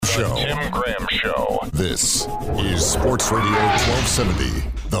Show. The Tim Graham Show. This is Sports Radio 1270,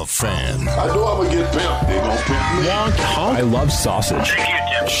 The Fan. I know I'm going to get pimped. They're going to pimp me. I love sausage.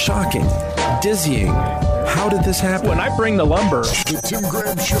 Shocking. Dizzying. How did this happen? When I bring the lumber. The Tim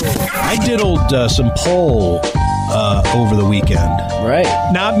Graham Show. I diddled some pole over the weekend. Right.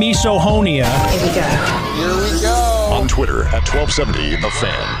 Not misohonia. Here we go. On Twitter at 1270, The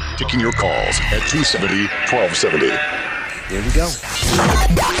Fan. Taking your calls at 270 1270. Here we go.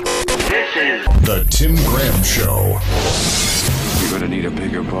 The Tim Graham Show. You're going to need a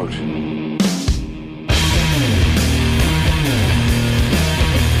bigger boat.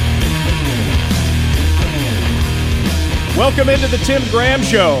 Welcome into the Tim Graham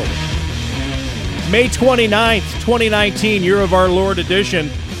Show. May 29th, 2019, Year of Our Lord edition.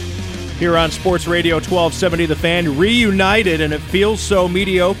 Here on Sports Radio 1270, The Fan, reunited, and it feels so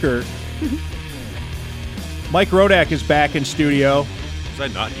mediocre. Mike Rodak is back in studio. Was I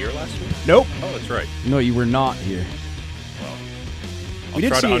not here last week? Nope. Oh, that's right. No, you were not here. I'll We did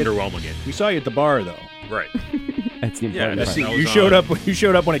try to see it. underwhelm again. We saw you at the bar, though. Right. That's the Yeah, important that's part. the- You was showed on. up. You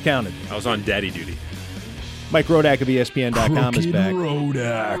showed up when it counted. I was on daddy duty. Mike Rodak of ESPN.com is back.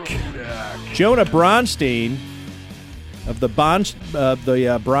 Rodak. Jonah Bronstein of the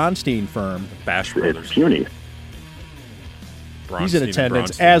Bronstein firm. Bash Brothers. puny. He's in Bronstein and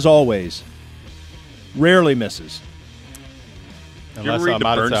attendance, Bronstein. as always. Rarely misses. Did you ever Unless read I'm the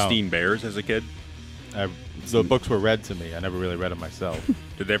out of Bernstein town. Bears as a kid? The books were read to me. I never really read them myself.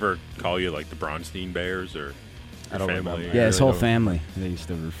 Did they ever call you like the Bronstein Bears or I don't family? remember. Yeah, his really whole don't. family. They used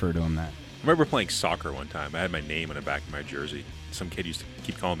to refer to him that. I remember playing soccer one time. I had my name on the back of my jersey. Some kid used to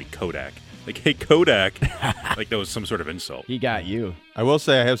keep calling me Kodak. Like, hey, Kodak. Like that was some sort of insult. He got you. I will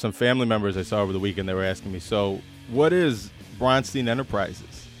say I have some family members I saw over the weekend. They were asking me, so what is Bronstein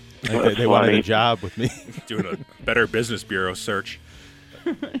Enterprises? Like they wanted a job with me. Doing a Better Business Bureau search.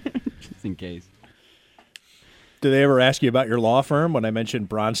 Just in case. Did they ever ask you about your law firm when I mentioned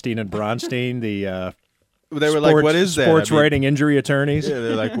Bronstein and Bronstein, the They were like, what is that? sports I mean, writing injury attorneys? Yeah,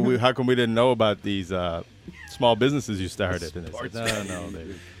 they're like, well, how come we didn't know about these small businesses you started? And I said, no, they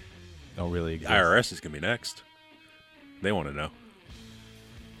don't really exist. IRS is going to be next. They want to know.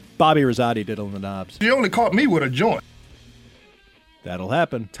 Bobby Rosati diddling the knobs. You only caught me with a joint. That'll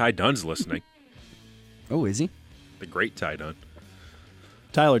happen. Ty Dunn's listening. Oh, is he? The great Ty Dunn.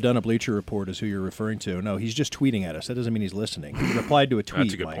 Tyler Dunn of Bleacher Report is who you're referring to. No, he's just tweeting at us. That doesn't mean he's listening. He replied to a tweet.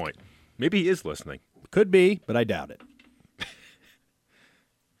 That's a good Mike. point. Maybe he is listening. Could be, but I doubt it.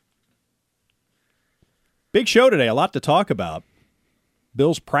 Big show today. A lot to talk about.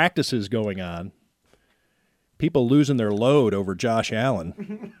 Bills practices going on. People losing their load over Josh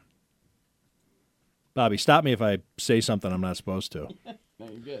Allen. Bobby, stop me if I say something I'm not supposed to. No,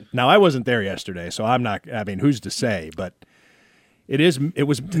 you're good. Now, I wasn't there yesterday, so I'm not, I mean, who's to say? But it was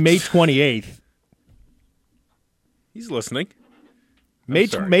May 28th. He's listening. May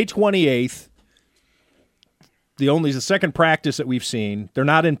sorry. 28th. The second practice that we've seen. They're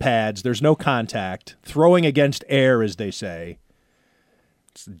not in pads. There's no contact. Throwing against air, as they say.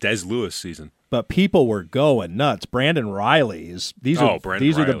 It's Des Lewis season. But people were going nuts. Brandon Riley is. These are the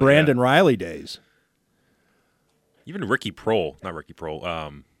Riley, Brandon yeah. Riley days. Even Austin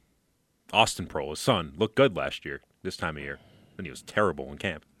Prohl, his son, looked good last year, this time of year. And he was terrible in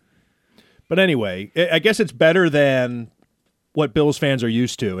camp. But anyway, I guess it's better than what Bills fans are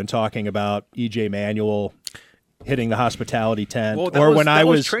used to in talking about E.J. Manuel hitting the hospitality tent. Well, that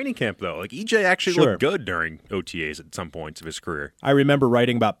was training camp, though. Like, EJ actually Sure. looked good during OTAs at some points of his career. I remember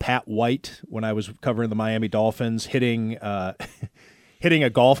writing about Pat White when I was covering the Miami Dolphins, hitting a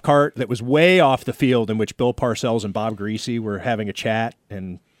golf cart that was way off the field, in which Bill Parcells and Bob Greasy were having a chat,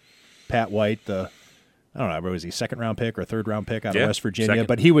 and Pat White, I don't know, was he second-round pick or third-round pick out of West Virginia? second.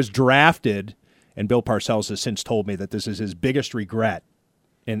 But he was drafted, and Bill Parcells has since told me that this is his biggest regret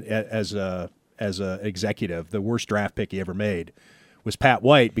as a executive. The worst draft pick he ever made was Pat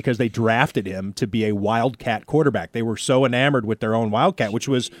White, because they drafted him to be a Wildcat quarterback. They were so enamored with their own Wildcat, which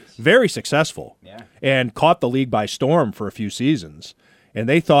was very successful, and caught the league by storm for a few seasons. And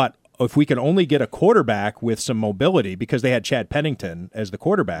they thought, if we can only get a quarterback with some mobility, because they had Chad Pennington as the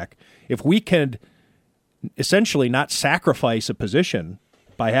quarterback, if we could essentially not sacrifice a position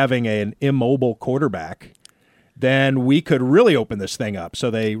by having an immobile quarterback, then we could really open this thing up. So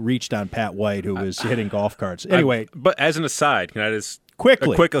they reached on Pat White, who was hitting golf carts. Anyway, But as an aside, can I just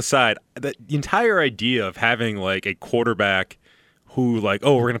quickly, a quick aside, the entire idea of having like a quarterback who like,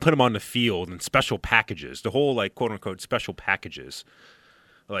 oh, we're going to put him on the field in special packages, the whole like quote unquote special packages.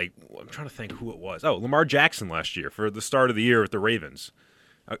 Like, I'm trying to think who it was. Oh, Lamar Jackson last year for the start of the year with the Ravens.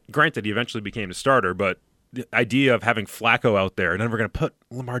 Granted, he eventually became the starter, but the idea of having Flacco out there, and then we're going to put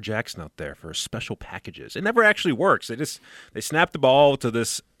Lamar Jackson out there for special packages. It never actually works. They snap the ball to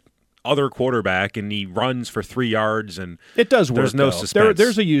this other quarterback, and he runs for 3 yards, and it does work. There's no suspense.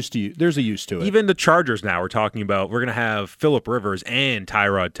 There's a use to it. Even the Chargers now are talking about we're going to have Phillip Rivers and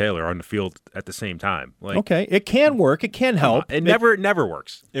Tyrod Taylor on the field at the same time. Like, okay, it can work. It can help. It never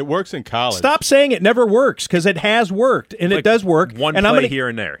works. It works in college. Stop saying it never works, because it has worked, and it does work. One and play here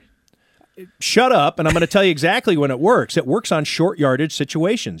and there. Shut up, and I'm going to tell you exactly when it works. It works on short yardage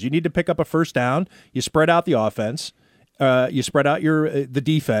situations. You need to pick up a first down. You spread out the offense. You spread out the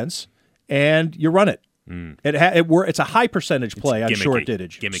defense, and you run it. It's a high percentage play on short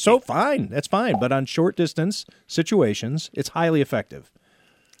yardage. So fine, that's fine. But on short distance situations, it's highly effective.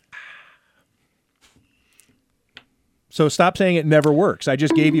 So stop saying it never works. I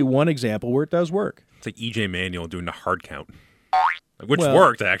just gave you one example where it does work. It's like E.J. Manuel doing the hard count. Which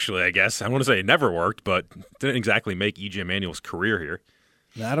worked, actually, I guess. I want to say it never worked, but didn't exactly make E.J. Manuel's career here.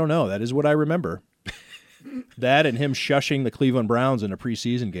 I don't know. That is what I remember. That and him shushing the Cleveland Browns in a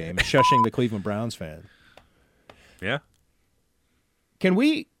preseason game, shushing the Cleveland Browns fan. Yeah. Can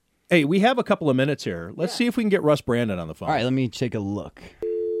we – hey, we have a couple of minutes here. Let's see if we can get Russ Brandon on the phone. All right, let me take a look.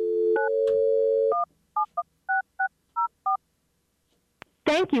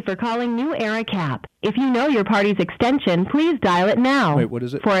 Thank you for calling New Era Cap. If you know your party's extension, please dial it now. Wait, what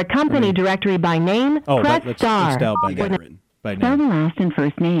is it? For a company directory by name, press star. Let's dial by name. Spell the last and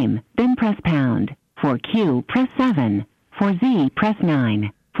first name, then press pound. For Q, press 7. For Z, press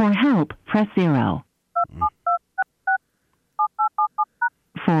 9. For help, press 0.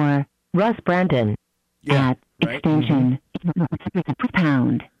 For Russ Brandon, extension, press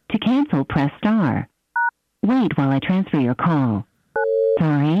pound. To cancel, press star. Wait while I transfer your call.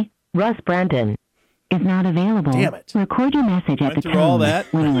 Sorry, Russ Brandon is not available. Damn it. Record your message at the tone. All that.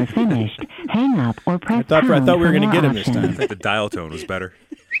 When you are finished, hang up or press pound. I thought we were going to get him this options. time. I think the dial tone was better.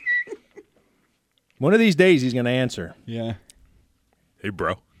 One of these days he's going to answer. Yeah. Hey,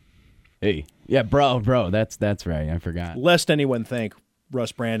 bro. Hey. Yeah, bro. That's right. I forgot. Lest anyone think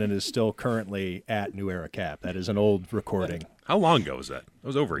Russ Brandon is still currently at New Era Cap. That is an old recording. How long ago was that? It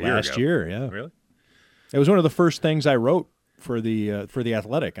was over a year ago. Last year, yeah. Really? It was one of the first things I wrote for the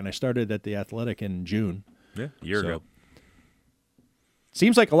Athletic, and I started at the Athletic in June. Yeah, a year ago.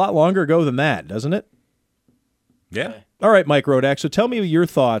 Seems like a lot longer ago than that, doesn't it? Yeah. All right, Mike Rodak. So tell me your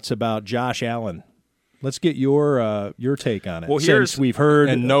thoughts about Josh Allen. Let's get your take on it. Well, since we've heard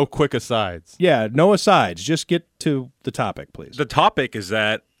and no quick asides. Yeah, no asides. Just get to the topic, please. The topic is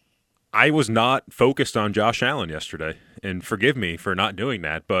that I was not focused on Josh Allen yesterday, and forgive me for not doing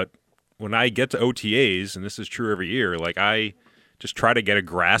that, but when I get to OTAs, and this is true every year, like I just try to get a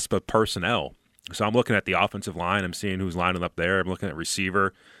grasp of personnel. So I'm looking at the offensive line. I'm seeing who's lining up there. I'm looking at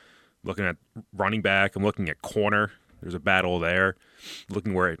receiver, looking at running back. I'm looking at corner. There's a battle there.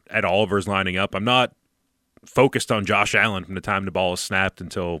 Looking where Ed Oliver's lining up. I'm not focused on Josh Allen from the time the ball is snapped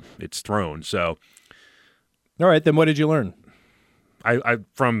until it's thrown. So, all right, then what did you learn? I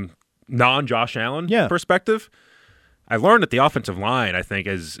from non-Josh Allen Yeah. perspective, I learned that the offensive line, I think,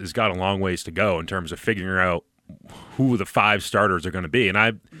 has got a long ways to go in terms of figuring out who the 5 starters are going to be.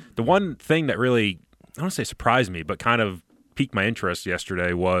 And the one thing that really, I don't want to say surprised me, but kind of piqued my interest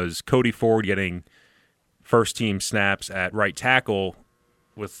yesterday was Cody Ford getting first-team snaps at right tackle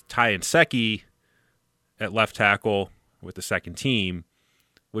with Ty Nsekhe at left tackle with the second team,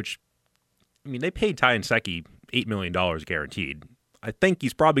 which, I mean, they paid Ty Nsekhe $8 million guaranteed. I think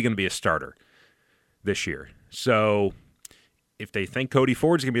he's probably going to be a starter this year. So if they think Cody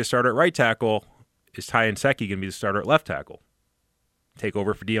Ford's going to be a starter at right tackle, is Ty Nsekhe going to be the starter at left tackle? Take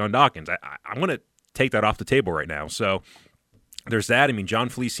over for Deion Dawkins. I'm going to take that off the table right now. So there's that. I mean, John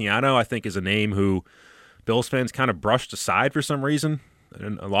Feliciano, I think, is a name who Bills fans kind of brushed aside for some reason.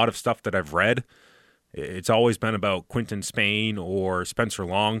 And a lot of stuff that I've read, it's always been about Quinton Spain or Spencer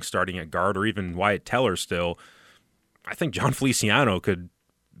Long starting at guard, or even Wyatt Teller still. I think John Feliciano could,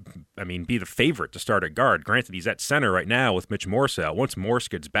 be the favorite to start at guard. Granted, he's at center right now with Mitch Morse out. Once Morse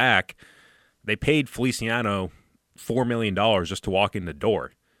gets back, they paid Feliciano $4 million just to walk in the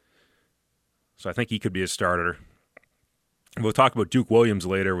door. So I think he could be a starter. We'll talk about Duke Williams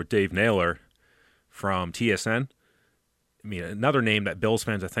later with Dave Naylor from TSN. I mean, another name that Bills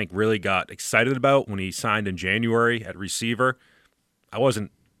fans, I think, really got excited about when he signed in January at receiver. I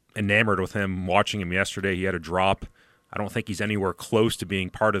wasn't enamored with him watching him yesterday. He had a drop. I don't think he's anywhere close to being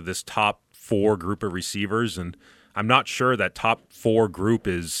part of this top 4 group of receivers, and I'm not sure that top 4 group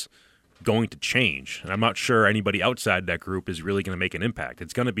is going to change. And I'm not sure anybody outside that group is really going to make an impact.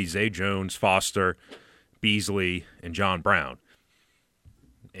 It's going to be Zay Jones, Foster, Beasley, and John Brown.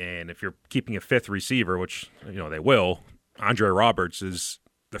 And if you're keeping a fifth receiver, which they will, Andre Roberts is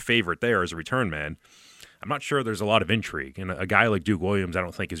the favorite there as a return man. I'm not sure there's a lot of intrigue. And a guy like Duke Williams, I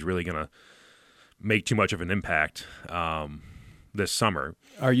don't think is really going to make too much of an impact this summer.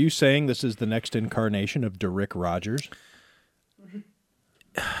 Are you saying this is the next incarnation of Derrick Rogers?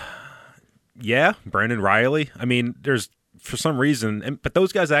 Yeah, Brandon Riley. I mean, there's for some reason, but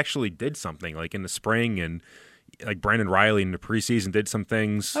those guys actually did something like in the spring, and like Brandon Riley in the preseason did some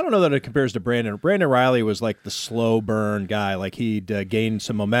things. I don't know that it compares to Brandon. Brandon Riley was like the slow burn guy, like he'd gained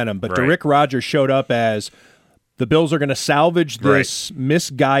some momentum, but Derrick Rogers showed up as the Bills are going to salvage this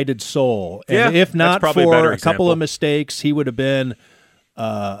misguided soul. And if not for a couple of mistakes, he would have been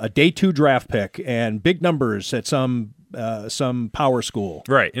a day 2 draft pick and big numbers at some power school.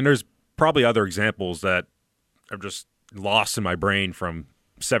 Right, and there's probably other examples that are just lost in my brain from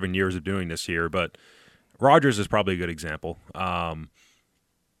 7 years of doing this here, but Rodgers is probably a good example.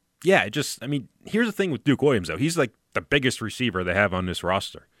 Here's the thing with Duke Williams, though. He's like the biggest receiver they have on this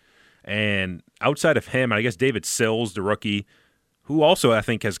roster. And outside of him, I guess David Sills, the rookie, who also I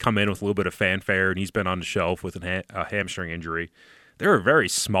think has come in with a little bit of fanfare, and he's been on the shelf with a hamstring injury. They're a very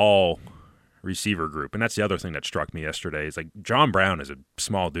small receiver group, and that's the other thing that struck me yesterday. Is like John Brown is a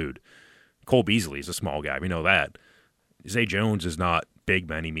small dude. Cole Beasley is a small guy. We know that. Zay Jones is not big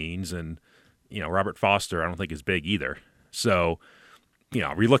by any means, and Robert Foster I don't think is big either. So,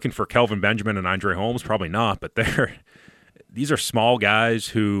 are we looking for Kelvin Benjamin and Andre Holmes? Probably not, but these are small guys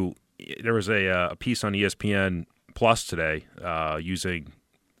who there was a piece on ESPN Plus today using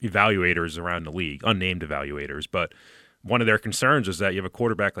evaluators around the league, unnamed evaluators, but one of their concerns is that you have a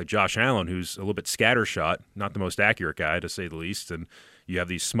quarterback like Josh Allen who's a little bit scattershot, not the most accurate guy to say the least, and you have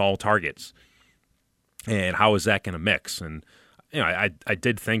these small targets. And how is that going to mix? And I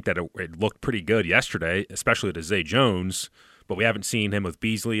did think that it looked pretty good yesterday, especially to Zay Jones, but we haven't seen him with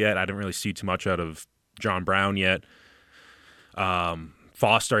Beasley yet. I didn't really see too much out of John Brown yet.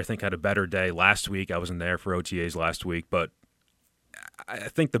 Foster, I think, had a better day last week. I wasn't there for OTAs last week, but I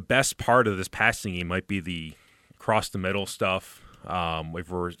think the best part of this passing game might be the cross-the-middle stuff.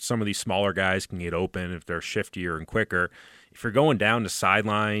 If some of these smaller guys can get open, if they're shiftier and quicker. If you're going down the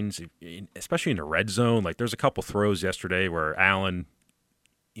sidelines, especially in the red zone, like there's a couple throws yesterday where Allen,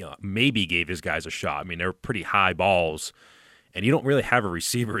 maybe gave his guys a shot. I mean, they're pretty high balls, and you don't really have a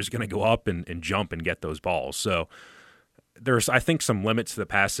receiver who's going to go up and jump and get those balls. So there's, I think, some limits to the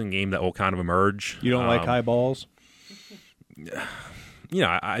passing game that will kind of emerge. You don't like high balls?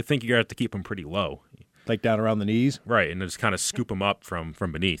 I think you're going to have to keep them pretty low. Like down around the knees? Right, and just kind of scoop them up from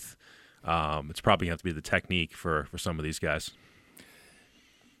beneath. It's probably going to have to be the technique for some of these guys.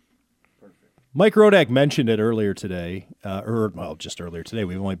 Mike Rodak mentioned it earlier today, just earlier today.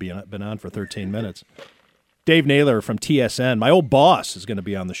 We've only been on for 13 minutes. Dave Naylor from TSN, my old boss, is going to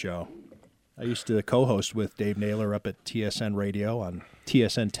be on the show. I used to co-host with Dave Naylor up at TSN Radio on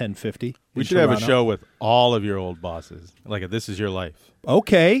TSN 1050. We should have a show with all of your old bosses, like a This Is Your Life.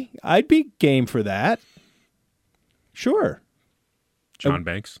 Okay, I'd be game for that. Sure. John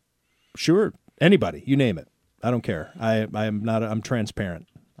Banks? Sure. Anybody. You name it. I don't care. I'm transparent.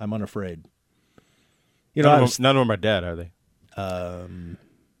 I'm unafraid. None of them are dead, are they? What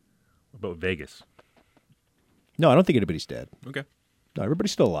about Vegas? No, I don't think anybody's dead. Okay. No,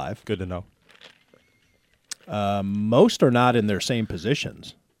 everybody's still alive. Good to know. Most are not in their same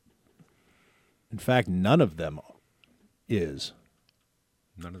positions. In fact, none of them is.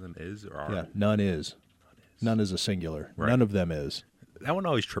 None of them is or are? Yeah, none is. None is a singular. Right. None of them is. That one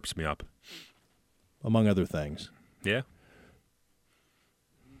always trips me up. Among other things. Yeah.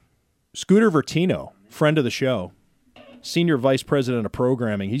 Scooter Vertino, friend of the show, Senior Vice President of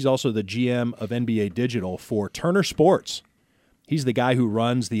Programming. He's also the GM of NBA Digital for Turner Sports. He's the guy who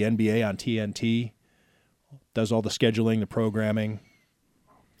runs the NBA on TNT, does all the scheduling, the programming.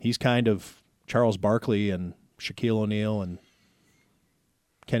 He's kind of Charles Barkley and Shaquille O'Neal and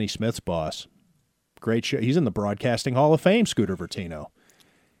Kenny Smith's boss. Great show. He's in the Broadcasting Hall of Fame, Scooter Vertino.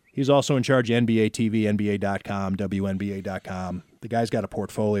 He's also in charge of NBA TV, NBA.com, WNBA.com. The guy's got a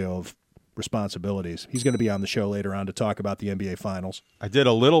portfolio of responsibilities. He's going to be on the show later on to talk about the NBA Finals. I did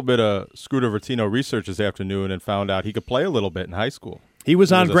a little bit of Scooter Vertino research this afternoon and found out he could play a little bit in high school. He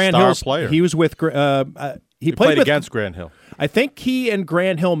was on Grant Hill's. Player. He was with. He played against Grant Hill. I think he and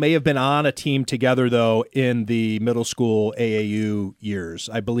Grant Hill may have been on a team together, though, in the middle school AAU years,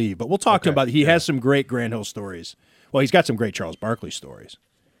 I believe. But we'll talk to him about it. He has some great Grant Hill stories. Well, he's got some great Charles Barkley stories.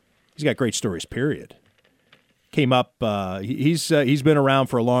 He's got great stories, period. Came up. He's been around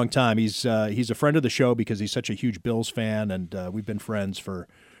for a long time. He's a friend of the show because he's such a huge Bills fan, and we've been friends for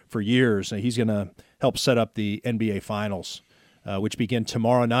years. And he's going to help set up the NBA Finals which begin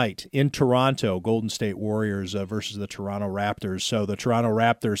tomorrow night in Toronto. Golden State Warriors versus the Toronto Raptors. So the Toronto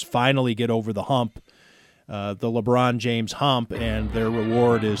Raptors finally get over the hump, the LeBron James hump, and their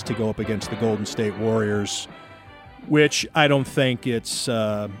reward is to go up against the Golden State Warriors, which I don't think it's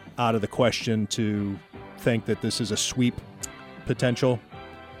out of the question to think that this is a sweep potential.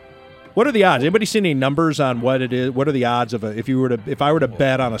 What are the odds? Anybody seen any numbers on what it is? What are the odds of if I were to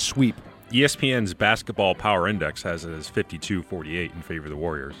bet on a sweep? ESPN's Basketball Power Index has it as 52-48 in favor of the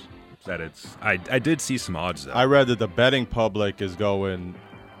Warriors. I did see some odds though. I read that the betting public is going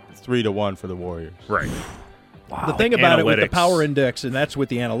 3-1 for the Warriors. Right. Wow. The thing about it with the power index, and that's with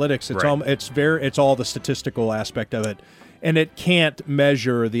the analytics, it's all the statistical aspect of it, and it can't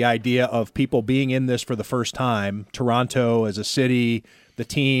measure the idea of people being in this for the first time. Toronto as a city, the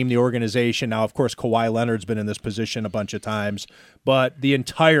team, the organization. Now, of course, Kawhi Leonard's been in this position a bunch of times, but the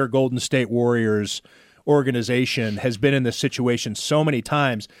entire Golden State Warriors organization has been in this situation so many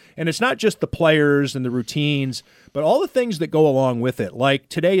times. And it's not just the players and the routines, but all the things that go along with it. Like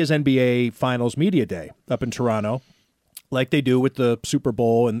today is NBA Finals Media Day up in Toronto, like they do with the Super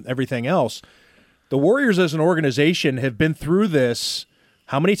Bowl and everything else. The Warriors as an organization have been through this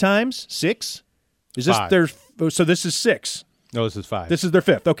how many times? 6? Is this 5. So this is 6. No, this is 5. This is their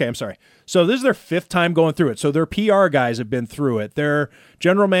 5th. Okay, I'm sorry. So this is their 5th time going through it. So their PR guys have been through it. Their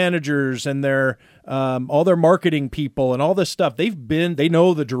general managers and their all their marketing people and all this stuff. They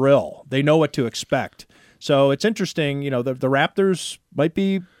know the drill. They know what to expect. So it's interesting. The Raptors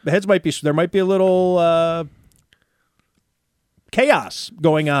there might be a little chaos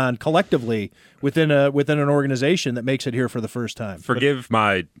going on collectively within an organization that makes it here for the first time. Forgive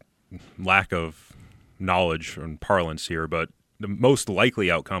my lack of knowledge and parlance here, but the most likely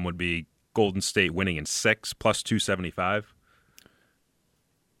outcome would be Golden State winning in 6 plus 275.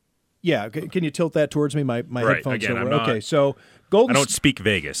 Yeah, can you tilt that towards me? My right. headphones Again, don't I'm work. not, Okay, so I don't speak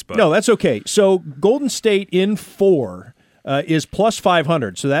Vegas, but no, that's okay. So Golden State in 4 is plus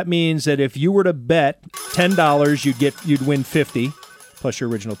 500. So that means that if you were to bet $10, you'd win 50 plus your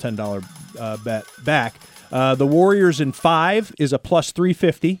original $10 bet back. The Warriors in 5 is a plus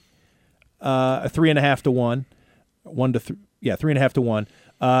 350, a 3.5 to 1, 3.5 to 1.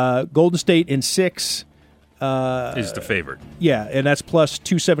 Golden State in 6 is the favorite. Yeah, and that's plus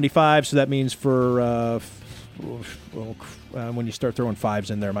 275. So that means for when you start throwing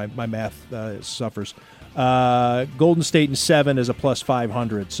 5s in there, my math suffers. Golden State in 7 is a plus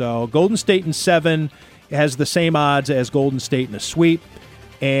 500. So Golden State in 7 has the same odds as Golden State in a sweep.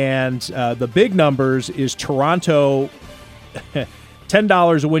 And the big numbers is Toronto.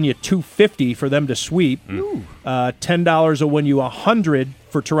 $10 will win you $250 for them to sweep. $10 will win you $100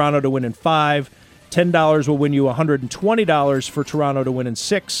 for Toronto to win in 5. $10 will win you $120 for Toronto to win in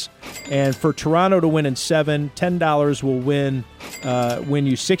 6. And for Toronto to win in 7, $10 will win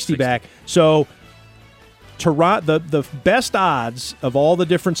you 60 back. So Toronto, the best odds of all the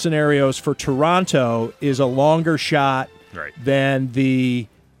different scenarios for Toronto is a longer shot than the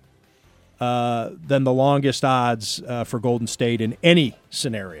longest odds for Golden State in any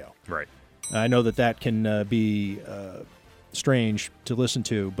scenario. Right. I know that can be strange to listen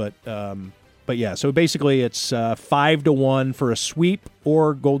to, but yeah. So basically, it's 5 to 1 for a sweep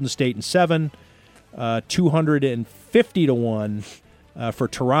or Golden State in 7, 250 to 1 for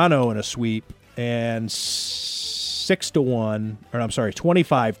Toronto in a sweep, and 6 to 1. Or I'm sorry,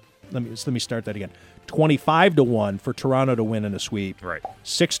 25. Let me start that again. 25 to 1 for Toronto to win in a sweep. Right.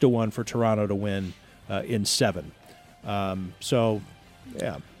 6 to 1 for Toronto to win in 7. So,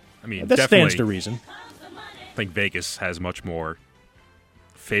 yeah. I mean, that stands to reason. I think Vegas has much more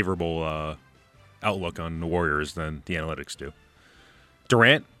favorable outlook on the Warriors than the analytics do.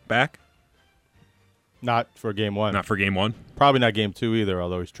 Durant back? Not for game 1. Not for game 1? Probably not game 2 either,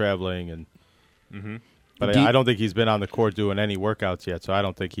 although he's traveling. And But I don't think he's been on the court doing any workouts yet, so I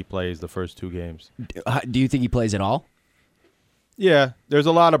don't think he plays the first 2 games. Do you think he plays at all? Yeah, there's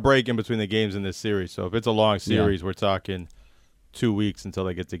a lot of break in between the games in this series. So if it's a long series, we're talking 2 weeks until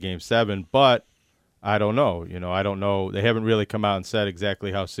they get to game 7. But I don't know. I don't know. They haven't really come out and said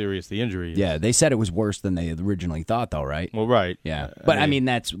exactly how serious the injury is. Yeah, they said it was worse than they originally thought, though, right? Well, right. Yeah. But, I mean,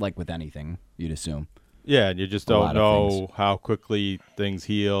 that's like with anything, you'd assume. Yeah, and you just don't know how quickly things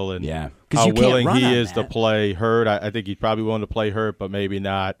heal and how willing he is to play hurt. I think he's probably willing to play hurt, but maybe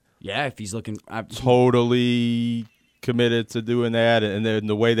not. Yeah, if he's looking totally committed to doing that, and then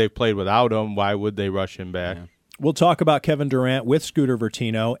the way they've played without him, why would they rush him back? Yeah. We'll talk about Kevin Durant with Scooter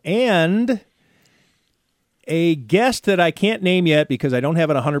Vertino and a guest that I can't name yet because I don't have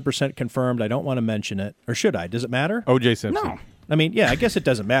it 100% confirmed. I don't want to mention it. Or should I? Does it matter? O.J. Simpson. I mean, yeah, I guess it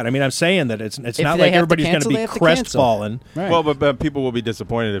doesn't matter. I mean, I'm saying that it's If not they like have to everybody's going to cancel, be they have to cancel. crestfallen. Right. Well, but people will be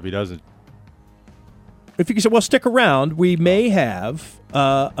disappointed if he doesn't. If you can say, well, stick around, we may have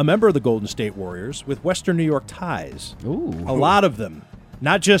a member of the Golden State Warriors with Western New York ties. Ooh. A lot of them.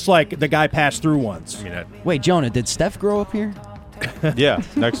 Not just like the guy passed through once. I mean, that Wait, Jonah, did Steph grow up here? Yeah,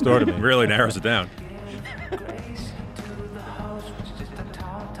 next door to me. really narrows it down.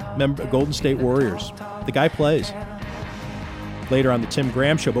 Member Golden State Warriors. The guy plays. Later on the Tim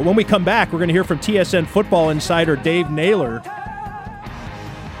Graham Show. But when we come back, we're going to hear from TSN football insider Dave Naylor.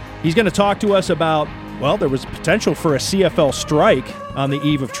 He's going to talk to us about, well, there was potential for a CFL strike on the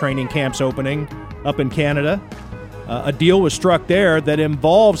eve of training camps opening up in Canada. A deal was struck there that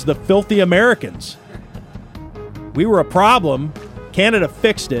involves the filthy Americans. We were a problem. Canada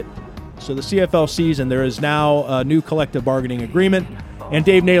fixed it. So the CFL season, there is now a new collective bargaining agreement. And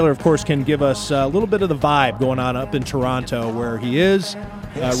Dave Naylor, of course, can give us a little bit of the vibe going on up in Toronto where he is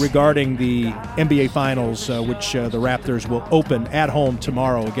regarding the NBA Finals, which the Raptors will open at home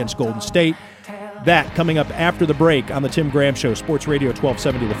tomorrow against Golden State. That coming up after the break on the Tim Graham Show, Sports Radio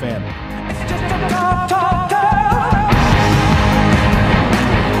 1270 The Fan.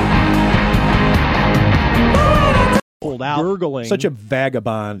 Pulled out. Gurgling. Such a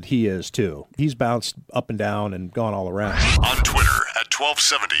vagabond he is, too. He's bounced up and down and gone all around. On Twitter at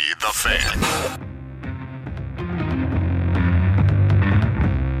 1270 The Fan.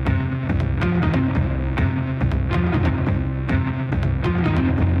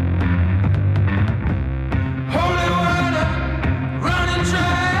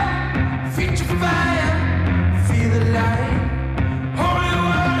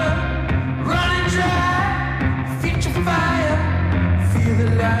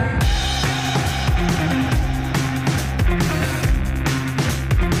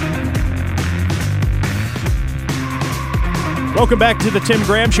 Welcome back to the Tim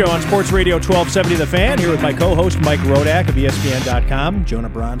Graham Show on Sports Radio 1270 The Fan. Here with my co-host Mike Rodak of ESPN.com, Jonah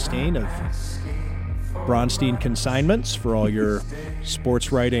Bronstein of Bronstein Consignments for all your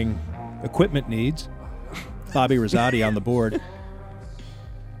sports writing equipment needs. Bobby Rosati on the board.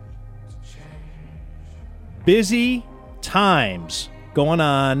 Busy times going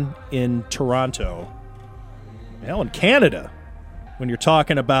on in Toronto. Hell, in Canada, when you're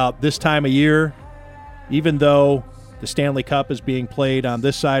talking about this time of year, even though the Stanley Cup is being played on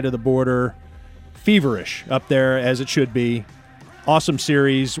this side of the border, feverish up there as it should be. Awesome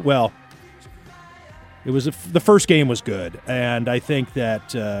series. Well, it was the first game was good, and I think that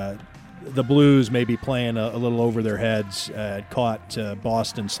the Blues may be playing a little over their heads. Caught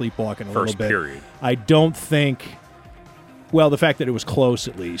Boston sleepwalking a little bit. First period. I don't think. Well, the fact that it was close,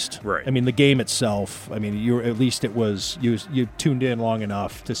 at least. Right. I mean, the game itself. I mean, at least it was. You tuned in long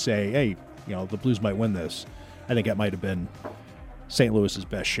enough to say, hey, the Blues might win this. I think that might have been St. Louis's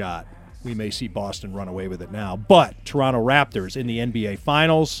best shot. We may see Boston run away with it now. But Toronto Raptors in the NBA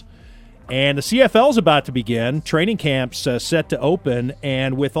Finals. And the CFL is about to begin. Training camps set to open.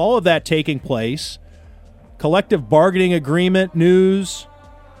 And with all of that taking place, collective bargaining agreement news,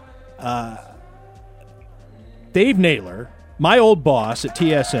 Dave Naylor, my old boss at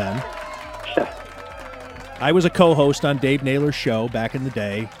TSN. I was a co-host on Dave Naylor's show back in the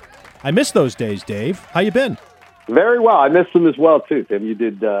day. I miss those days, Dave. How you been? Very well. I missed them as well too, Tim. You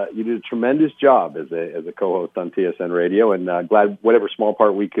did a tremendous job as a co-host on TSN Radio, and glad whatever small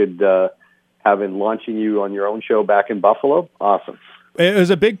part we could have in launching you on your own show back in Buffalo. Awesome. It was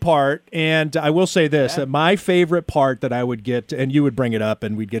a big part, and I will say this: that my favorite part that I would get, and you would bring it up,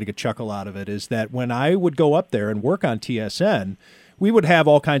 and we'd get a chuckle out of it, is that when I would go up there and work on TSN, we would have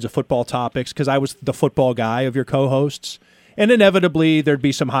all kinds of football topics because I was the football guy of your co-hosts. And inevitably, there'd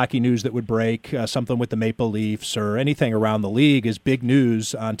be some hockey news that would break, something with the Maple Leafs or anything around the league is big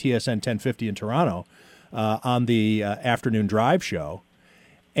news on TSN 1050 in Toronto on the afternoon drive show.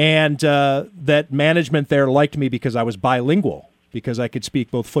 And that management there liked me because I was bilingual, because I could speak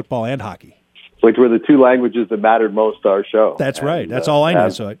both football and hockey. Which were the two languages that mattered most to our show. That's right. That's all I know.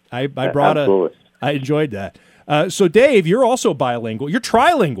 So I brought absolutely. I enjoyed that. So, Dave, you're also bilingual. You're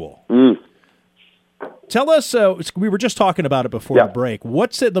trilingual. Tell us, we were just talking about it before the break.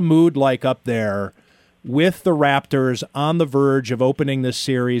 What's the mood like up there with the Raptors on the verge of opening this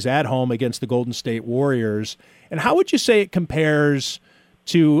series at home against the Golden State Warriors? And how would you say it compares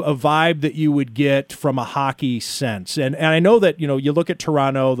to a vibe that you would get from a hockey sense? And I know that, you look at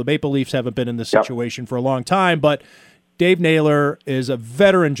Toronto, the Maple Leafs haven't been in this situation for a long time, but Dave Naylor is a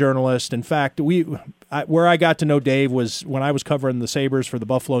veteran journalist. In fact, where I got to know Dave was when I was covering the Sabres for the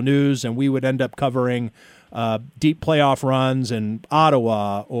Buffalo News, and we would end up covering deep playoff runs in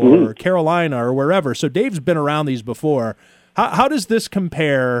Ottawa or Carolina or wherever. So Dave's been around these before. How does this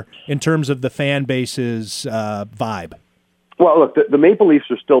compare in terms of the fan base's vibe? Well, look, the Maple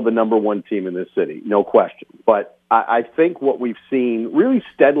Leafs are still the number one team in this city, no question. But I think what we've seen really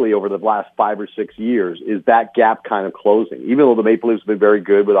steadily over the last 5 or 6 years is that gap kind of closing. Even though the Maple Leafs have been very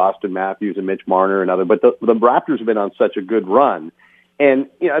good with Austin Matthews and Mitch Marner and other, but the Raptors have been on such a good run. And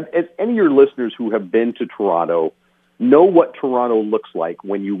as any of your listeners who have been to Toronto know what Toronto looks like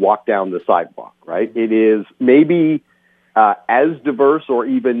when you walk down the sidewalk, right? It is maybe as diverse or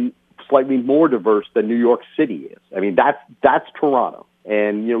even slightly more diverse than New York City is. I mean, that's Toronto.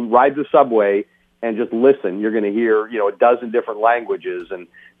 And, ride the subway and just listen. You're going to hear, a dozen different languages and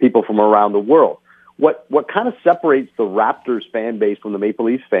people from around the world. What kind of separates the Raptors fan base from the Maple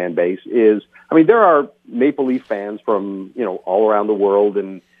Leafs fan base is, there are Maple Leaf fans from, all around the world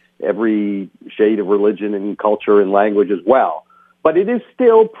and every shade of religion and culture and language as well. But it is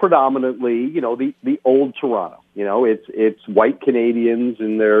still predominantly, the old Toronto. It's white Canadians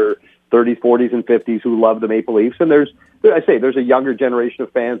in their 30s, 40s, and 50s who love the Maple Leafs. And there's a younger generation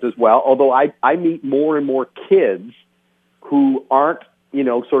of fans as well, although I meet more and more kids who aren't,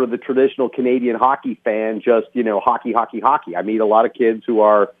 sort of the traditional Canadian hockey fan, just, hockey. I meet a lot of kids who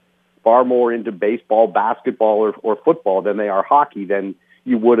are far more into baseball, basketball, or football than they are hockey than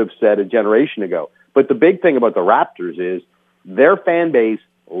you would have said a generation ago. But the big thing about the Raptors is their fan base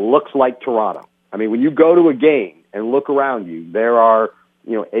looks like Toronto. When you go to a game and look around you, there are,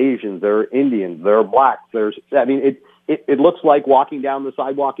 Asians, there are Indians, there are blacks. It looks like walking down the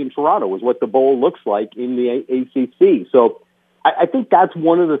sidewalk in Toronto is what the bowl looks like in the ACC. So I think that's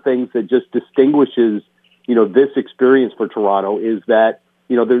one of the things that just distinguishes, this experience for Toronto is that,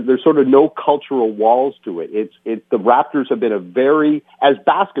 there's sort of no cultural walls to it. The Raptors have been as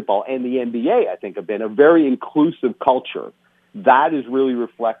basketball and the NBA, I think, have been a very inclusive culture. That is really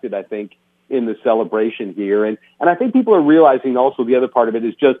reflected, I think, in the celebration here. And I think people are realizing also the other part of it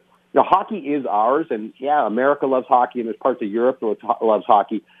is just, hockey is ours. And yeah, America loves hockey and there's parts of Europe that loves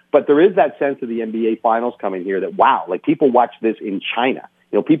hockey. But there is that sense of the NBA finals coming here that, wow, like people watch this in China.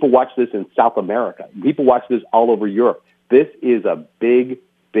 People watch this in South America. People watch this all over Europe. This is a big,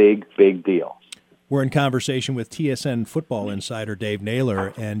 big, big deal. We're in conversation with TSN football insider Dave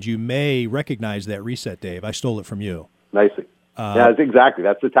Naylor, and you may recognize that reset, Dave. I stole it from you. Nicely. That's exactly.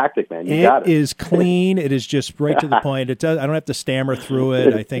 That's the tactic, man. You got it. It is clean. It is just right to the point. I don't have to stammer through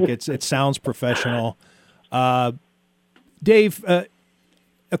it. I think it sounds professional. Dave,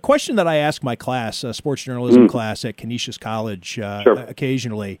 a question that I ask my class, a sports journalism class at Canisius College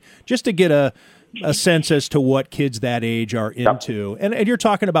occasionally, just to get a sense as to what kids that age are into. And you're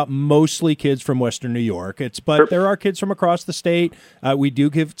talking about mostly kids from Western New York. But there are kids from across the state. We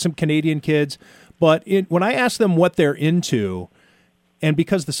do give some Canadian kids. But when I ask them what they're into, and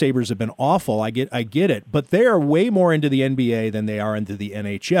because the Sabres have been awful, I get it. But they are way more into the NBA than they are into the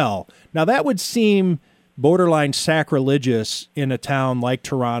NHL. Now, that would seem borderline sacrilegious in a town like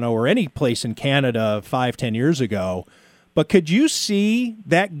Toronto or any place in Canada 5-10 years ago. But could you see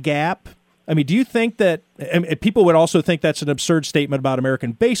that gap? Do you think that people would also think that's an absurd statement about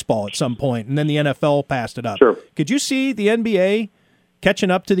American baseball at some point, and then the NFL passed it up? Sure. Could you see the NBA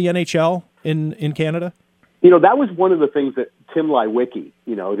catching up to the NHL in Canada? That was one of the things that Tim Leiweke,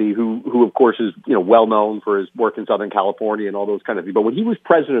 who of course is, well known for his work in Southern California and all those kind of things. But when he was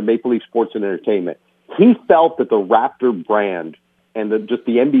president of Maple Leaf Sports and Entertainment, he felt that the Raptor brand and just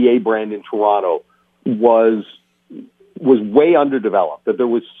the NBA brand in Toronto was way underdeveloped, that there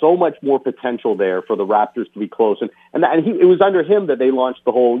was so much more potential there for the Raptors to be close. And it was under him that they launched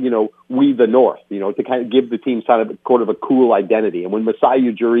the whole, We the North, to kind of give the team sort of a cool identity. And when Masai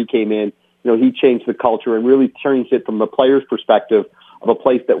Ujiri came in, he changed the culture and really changed it from the players' perspective of a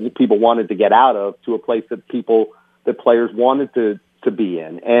place that people wanted to get out of to a place that players wanted to be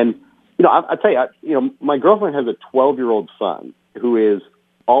in. And, I'll tell you, my girlfriend has a 12-year-old son who is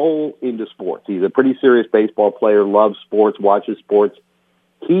all into sports. He's a pretty serious baseball player, loves sports, watches sports.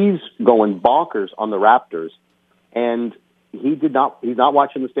 He's going bonkers on the Raptors, and he's not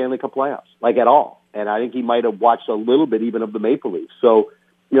watching the Stanley Cup playoffs, like at all. And I think he might have watched a little bit even of the Maple Leafs. So,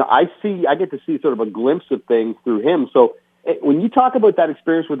 I get to see sort of a glimpse of things through him. So when you talk about that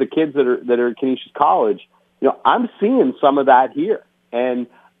experience with the kids that are at Canisius College, I'm seeing some of that here. And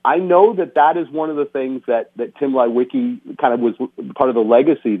I know that is one of the things that Tim Leiweke kind of was part of the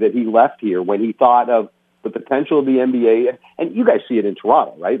legacy that he left here when he thought of the potential of the NBA. And you guys see it in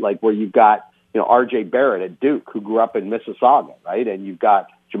Toronto, right? Like where you've got, R.J. Barrett at Duke, who grew up in Mississauga, right? And you've got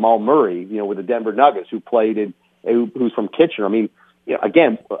Jamal Murray, with the Denver Nuggets, who's from Kitchener.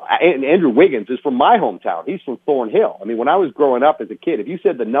 Again, Andrew Wiggins is from my hometown. He's from Thornhill. When I was growing up as a kid, if you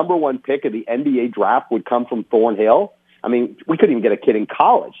said the number one pick of the NBA draft would come from Thornhill, I mean, we couldn't even get a kid in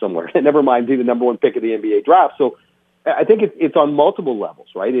college somewhere. Never mind be the number one pick of the NBA draft. So I think it's on multiple levels,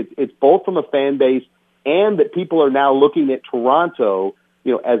 right? It's both from a fan base and that people are now looking at Toronto,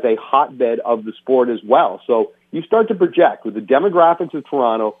 as a hotbed of the sport as well. So you start to project with the demographics of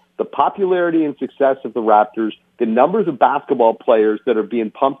Toronto, the popularity and success of the Raptors, the numbers of basketball players that are being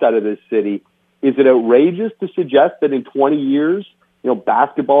pumped out of this city. Is it outrageous to suggest that in 20 years,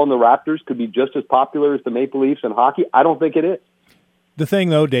 basketball and the Raptors could be just as popular as the Maple Leafs and hockey? I don't think it is. The thing,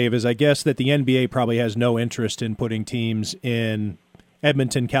 though, Dave, is I guess that the NBA probably has no interest in putting teams in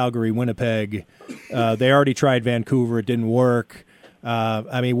Edmonton, Calgary, Winnipeg. They already tried Vancouver. It didn't work.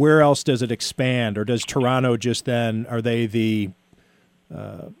 Where else does it expand? Or does Toronto just then, are they the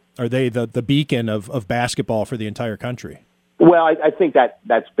beacon of basketball for the entire country? Well, I think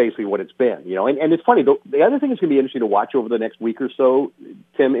that's basically what it's been, and it's funny. The other thing that's going to be interesting to watch over the next week or so,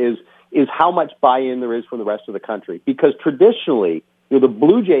 Tim, is how much buy-in there is from the rest of the country. Because traditionally, the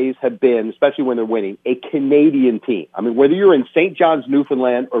Blue Jays have been, especially when they're winning, a Canadian team. I mean, whether you're in St. John's,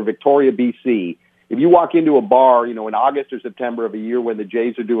 Newfoundland, or Victoria, BC, if you walk into a bar, in August or September of a year when the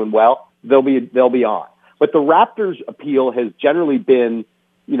Jays are doing well, they'll be on. But the Raptors' appeal has generally been,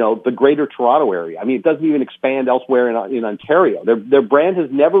 the greater Toronto area. I mean, it doesn't even expand elsewhere in Ontario. Their brand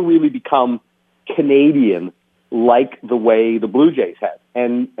has never really become Canadian like the way the Blue Jays have.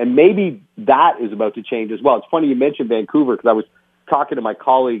 And maybe that is about to change as well. It's funny you mentioned Vancouver because I was talking to my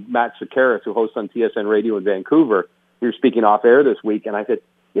colleague, Matt Sakaris, who hosts on TSN Radio in Vancouver. We were speaking off air this week, and I said,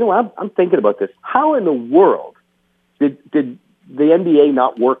 I'm thinking about this. How in the world did the NBA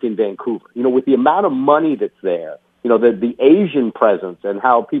not work in Vancouver? With the amount of money that's there, the Asian presence and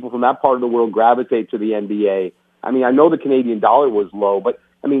how people from that part of the world gravitate to the NBA. I mean, I know the Canadian dollar was low, but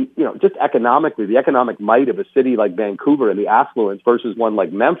I mean, just economically, the economic might of a city like Vancouver and the affluence versus one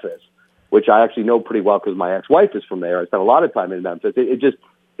like Memphis, which I actually know pretty well because my ex-wife is from there. I spent a lot of time in Memphis.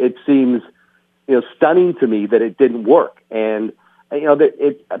 It seems, stunning to me that it didn't work. And,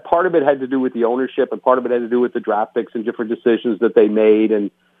 part of it had to do with the ownership and part of it had to do with the draft picks and different decisions that they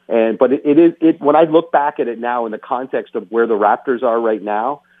made. But when I look back at it now in the context of where the Raptors are right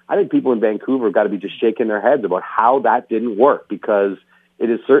now, I think people in Vancouver have got to be just shaking their heads about how that didn't work because it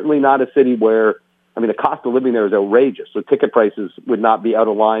is certainly not a city where, the cost of living there is outrageous. So ticket prices would not be out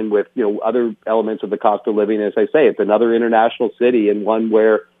of line with, other elements of the cost of living. As I say, it's another international city and one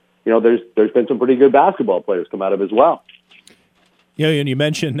where, there's been some pretty good basketball players come out of as well. And you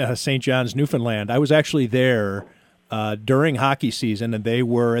mentioned St. John's, Newfoundland. I was actually there during hockey season, and they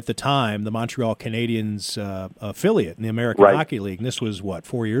were, at the time, the Montreal Canadiens affiliate in the American Hockey League. And this was,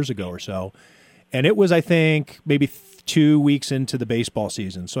 4 years ago or so. And it was, I think, maybe 2 weeks into the baseball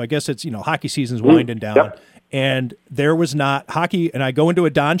season. So I guess it's, hockey season's winding down. Yep. And there was not hockey. And I go into a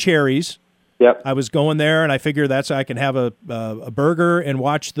Don Cherry's. Yep. I was going there, and I figured I can have a burger and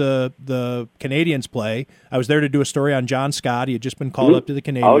watch the Canadians play. I was there to do a story on John Scott. He had just been called up to the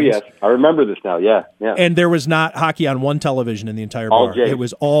Canadians. Oh, yes. I remember this now, yeah. And there was not hockey on one television in the entire bar. Jays. It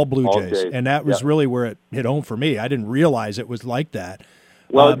was all Blue Jays. Jays. And that was really where it hit home for me. I didn't realize it was like that.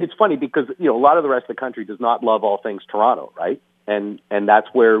 Well, it's funny because, a lot of the rest of the country does not love all things Toronto, right? And that's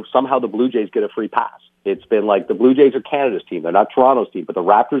where somehow the Blue Jays get a free pass. It's been like the Blue Jays are Canada's team. They're not Toronto's team, but the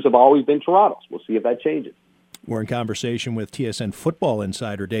Raptors have always been Toronto's. We'll see if that changes. We're in conversation with TSN football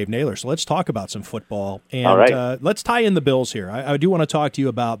insider Dave Naylor. So let's talk about some football. And all right. Let's tie in the Bills here. I do want to talk to you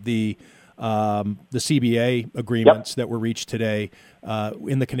about the CBA agreements that were reached today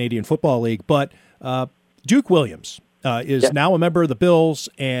in the Canadian Football League. But Duke Williams is now a member of the Bills,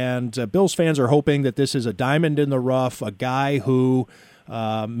 and Bills fans are hoping that this is a diamond in the rough, a guy who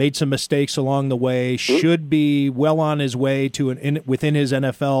made some mistakes along the way, should be well on his way to within his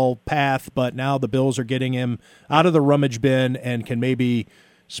NFL path, but now the Bills are getting him out of the rummage bin and can maybe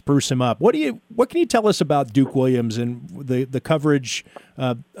spruce him up. What can you tell us about Duke Williams and the coverage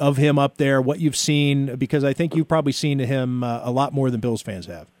of him up there, what you've seen, because I think you've probably seen him a lot more than Bills fans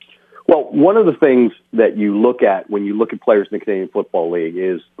have. Well, one of the things that you look at when you look at players in the Canadian Football League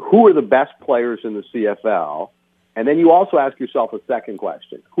is who are the best players in the CFL. And then you also ask yourself a second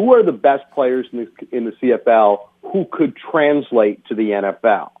question. Who are the best players in the CFL who could translate to the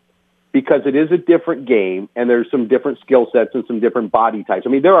NFL? Because it is a different game, and there's some different skill sets and some different body types. I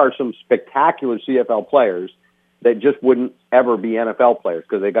mean, there are some spectacular CFL players that just wouldn't ever be NFL players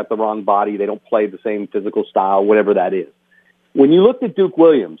because they got the wrong body, they don't play the same physical style, whatever that is. When you looked at Duke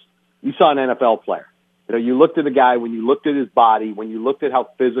Williams, you saw an NFL player. You looked at the guy, when you looked at his body, when you looked at how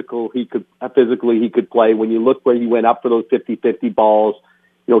physically he could play, when you looked where he went up for those 50-50 balls,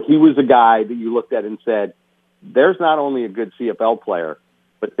 he was a guy that you looked at and said, there's not only a good CFL player,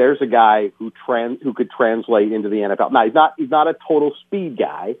 but there's a guy who could translate into the NFL. Now he's not a total speed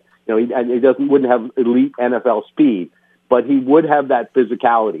guy. You know, he wouldn't have elite NFL speed, but he would have that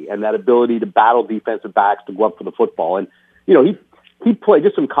physicality and that ability to battle defensive backs to go up for the football. And you know, he played,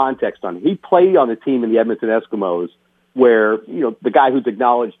 just some context on it. He played on a team in the Edmonton Eskimos where, you know, the guy who's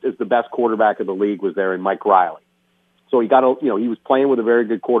acknowledged as the best quarterback of the league was there in Mike Riley. So he was playing with a very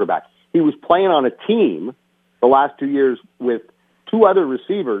good quarterback. He was playing on a team the last 2 years with two other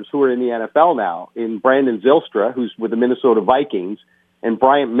receivers who are in the NFL now, in Brandon Zylstra, who's with the Minnesota Vikings, and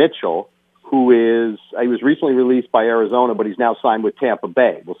Bryant Mitchell, he was recently released by Arizona, but he's now signed with Tampa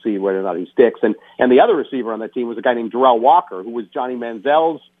Bay. We'll see whether or not he sticks. And the other receiver on that team was a guy named Darrell Walker, who was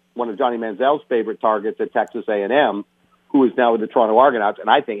one of Johnny Manziel's favorite targets at Texas A&M, who is now with the Toronto Argonauts, and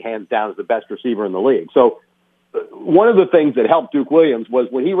I think hands down is the best receiver in the league. So one of the things that helped Duke Williams was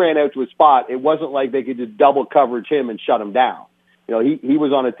when he ran out to a spot, it wasn't like they could just double coverage him and shut him down. You know, he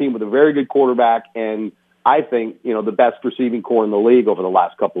was on a team with a very good quarterback, and I think, you know, the best receiving core in the league over the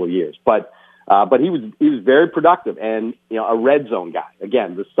last couple of years. But he was very productive and, you know, a red zone guy.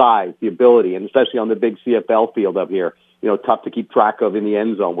 Again, the size, the ability, and especially on the big CFL field up here, you know, tough to keep track of in the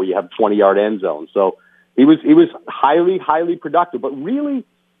end zone where you have 20-yard end zone. So he was highly, highly productive, but really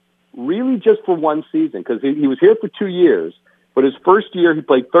just for one season, because he was here for 2 years. But his first year, he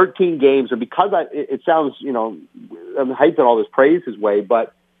played 13 games, and because it sounds, you know, I'm hyping all this praise his way,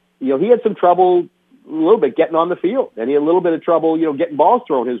 but, you know, he had some trouble a little bit getting on the field, and he had a little bit of trouble, you know, getting balls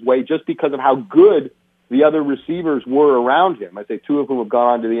thrown his way just because of how good the other receivers were around him. I'd say two of whom have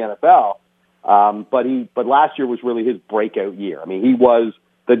gone on to the NFL, but last year was really his breakout year. I mean, he was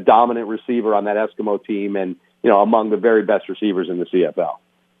the dominant receiver on that Eskimo team, and, you know, among the very best receivers in the CFL.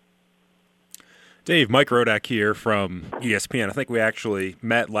 Dave, Mike Rodak here from ESPN. I think we actually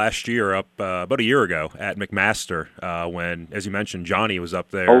met last year about a year ago at McMaster when, as you mentioned, Johnny was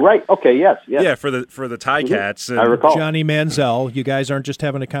up there. Oh, right. Okay, yes. Yeah, for the Ticats. Mm-hmm. I recall. Johnny Manziel. You guys aren't just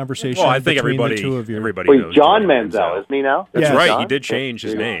having a conversation I think between everybody, the two of you. Everybody knows John Manziel, isn't he now? That's yes. right. John? He did change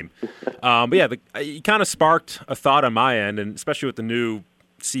his name. But yeah, he kind of sparked a thought on my end, and especially with the new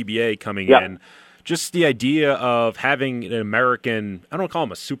CBA coming in, just the idea of having an American, I don't call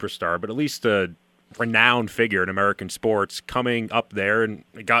him a superstar, but at least a renowned figure in American sports coming up there, and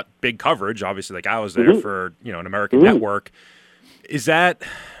it got big coverage. Obviously, like I was there for, you know, an American network.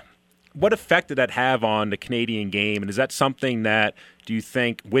 What effect did that have on the Canadian game? And is that something that, do you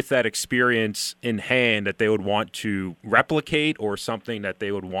think, with that experience in hand, that they would want to replicate, or something that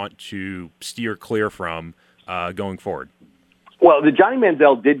they would want to steer clear from going forward? Well, the Johnny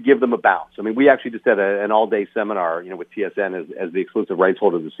Manziel did give them a bounce. I mean, we actually just had an all-day seminar, you know, with TSN as the exclusive rights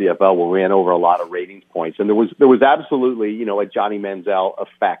holder of the CFL, where we ran over a lot of ratings points, and there was absolutely, you know, a Johnny Manziel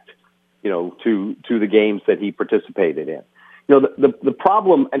effect, you know, to the games that he participated in. You know, the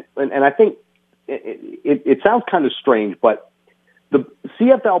problem, and I think it sounds kind of strange, but the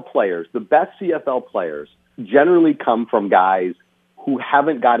CFL players, the best CFL players, generally come from guys who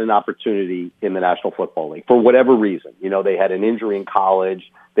haven't got an opportunity in the National Football League for whatever reason. You know, they had an injury in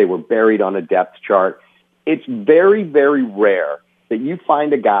college, they were buried on a depth chart. It's very, very rare that you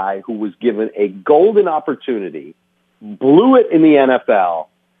find a guy who was given a golden opportunity, blew it in the NFL,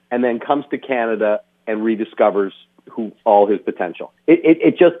 and then comes to Canada and rediscovers all his potential.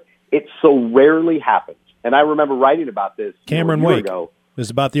 It so rarely happens. And I remember writing about this Cameron Wake is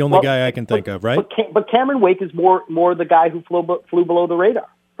about the only guy I can think of, right? But Cameron Wake is more the guy who flew below the radar,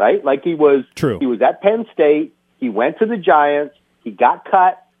 right? Like he was at Penn State, he went to the Giants, he got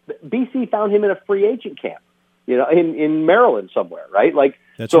cut. BC found him in a free agent camp, you know, in Maryland somewhere, right? Like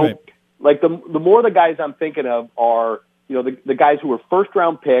that's right. Like the more the guys I'm thinking of are, you know, the guys who are first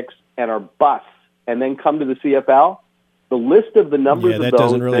round picks and are busts and then come to the CFL. The list of the numbers of those that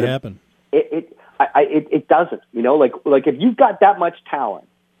doesn't really happen. It doesn't, you know, like if you've got that much talent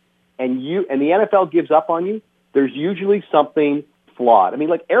and the NFL gives up on you, there's usually something flawed. I mean,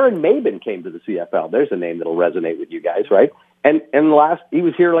 like Aaron Maben came to the CFL. There's a name that'll resonate with you guys, right? And he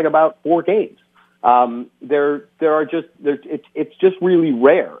was here like about 4 games. It's just really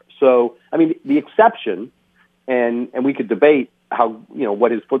rare. So, I mean, the exception, and we could debate how, you know,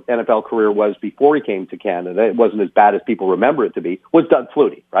 what his NFL career was before he came to Canada. It wasn't as bad as people remember it to be. Was Doug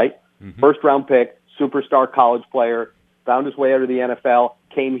Flutie, right? Mm-hmm. First round pick, superstar college player, found his way out of the NFL,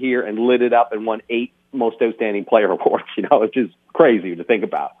 came here and lit it up and won 8 most outstanding player awards. You know, it's just crazy to think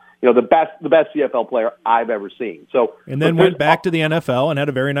about. You know, the best CFL player I've ever seen. So, and then went back to the NFL and had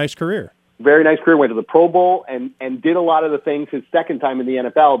a very nice career. Very nice career. Went to the Pro Bowl and did a lot of the things his second time in the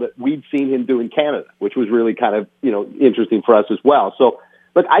NFL that we'd seen him do in Canada, which was really kind of, you know, interesting for us as well. So,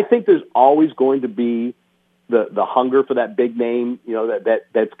 look, I think there's always going to be the hunger for that big name,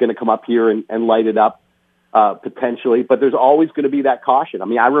 that's going to come up here and light it up potentially. But there's always going to be that caution. I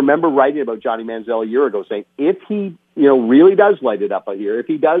mean, I remember writing about Johnny Manziel a year ago saying if he, really does light it up a year, if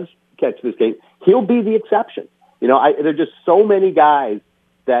he does catch this game, he'll be the exception. There are just so many guys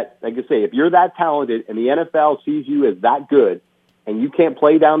that, like I say, if you're that talented and the NFL sees you as that good and you can't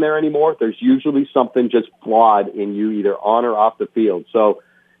play down there anymore, there's usually something just flawed in you either on or off the field. So,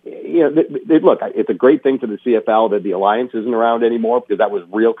 look, it's a great thing for the CFL that the Alliance isn't around anymore because that was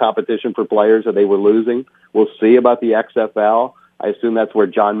real competition for players that they were losing. We'll see about the XFL. I assume that's where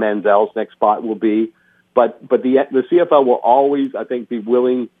John Manziel's next spot will be. But the CFL will always, I think, be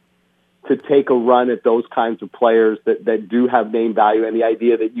willing to take a run at those kinds of players that do have name value, and the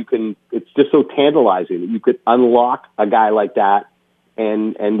idea that it's just so tantalizing that you could unlock a guy like that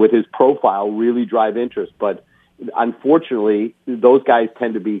and with his profile really drive interest. But unfortunately, those guys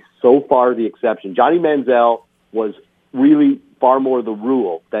tend to be so far the exception. Johnny Manziel was really far more the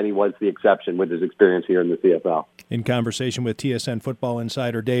rule than he was the exception with his experience here in the CFL. In conversation with TSN football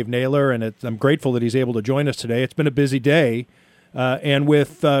insider Dave Naylor, and I'm grateful that he's able to join us today. It's been a busy day. And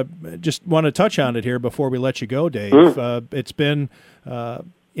with just want to touch on it here before we let you go, Dave. It's been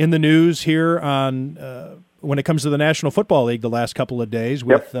in the news here on when it comes to the National Football League the last couple of days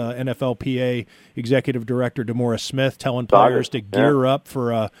with NFLPA Executive Director DeMaurice Smith telling players to gear up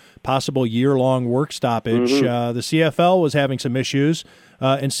for a possible year-long work stoppage. The CFL was having some issues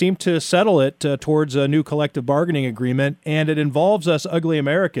and seemed to settle it towards a new collective bargaining agreement, and it involves us ugly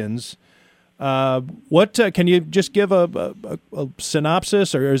Americans. What can you just give a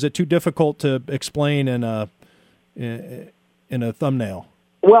synopsis, or is it too difficult to explain in a thumbnail?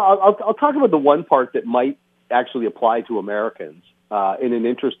 Well, I'll talk about the one part that might actually apply to Americans in an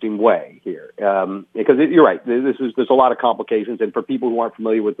interesting way here, because you're right. There's a lot of complications, and for people who aren't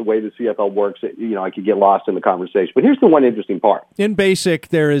familiar with the way the CFL works, I could get lost in the conversation. But here's the one interesting part. In basic,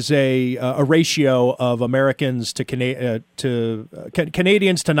 there is a ratio of Americans to Canadians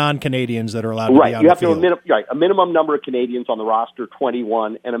to non-Canadians that are allowed to be on the field. You have to a minimum number of Canadians on the roster,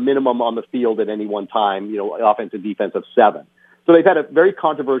 21, and a minimum on the field at any one time. Offense and defense of 7. So they've had a very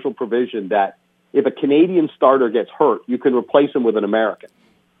controversial provision that if a Canadian starter gets hurt, you can replace him with an American,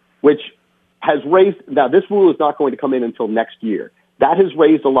 which has raised – now, this rule is not going to come in until next year. That has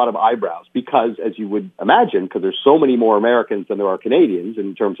raised a lot of eyebrows because, as you would imagine, because there's so many more Americans than there are Canadians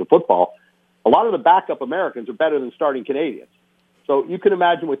in terms of football, a lot of the backup Americans are better than starting Canadians. So you can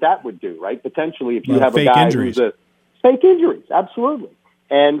imagine what that would do, right? Potentially, if you have a guy who's fake injuries, absolutely.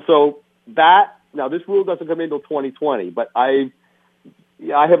 And so that – now, this rule doesn't come in until 2020, but I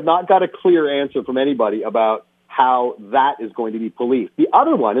have not got a clear answer from anybody about how that is going to be policed. The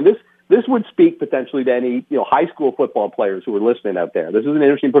other one, and this would speak potentially to any high school football players who are listening out there. This is an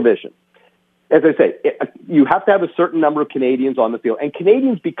interesting provision. As I say, you have to have a certain number of Canadians on the field, and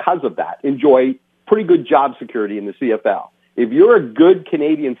Canadians, because of that, enjoy pretty good job security in the CFL. If you're a good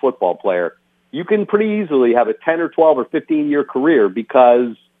Canadian football player, you can pretty easily have a 10 or 12 or 15-year career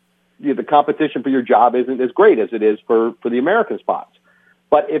because the competition for your job isn't as great as it is for the American spots.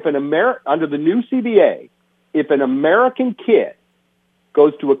 But if under the new CBA, if an American kid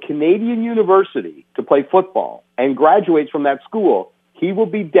goes to a Canadian university to play football and graduates from that school, he will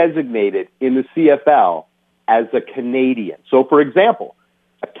be designated in the CFL as a Canadian. So, for example,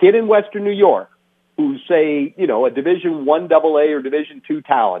 a kid in Western New York who's, say, a Division I AA or Division II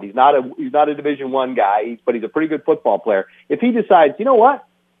talent, he's not a Division I guy, but he's a pretty good football player. If he decides, you know what,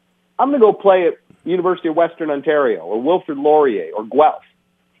 I'm going to go play at University of Western Ontario or Wilfrid Laurier or Guelph.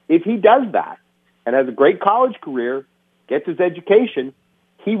 If he does that and has a great college career, gets his education,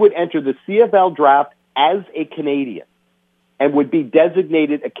 he would enter the CFL draft as a Canadian and would be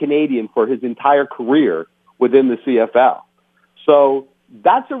designated a Canadian for his entire career within the CFL. So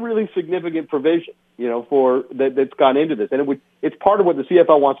that's a really significant provision, that's gone into this. And it's part of what the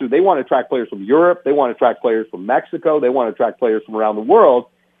CFL wants to do. They want to attract players from Europe. They want to attract players from Mexico. They want to attract players from around the world.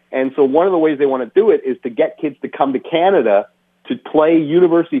 And so one of the ways they want to do it is to get kids to come to Canada to play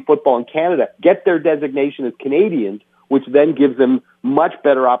university football in Canada, get their designation as Canadians, which then gives them much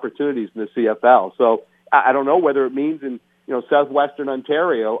better opportunities in the CFL. So I don't know whether it means in southwestern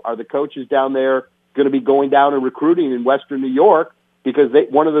Ontario, are the coaches down there going to be going down and recruiting in Western New York? Because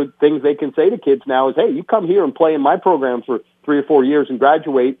one of the things they can say to kids now is, hey, you come here and play in my program for 3 or 4 years and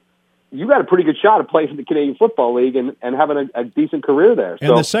graduate, you got a pretty good shot of playing in the Canadian Football League and having a decent career there.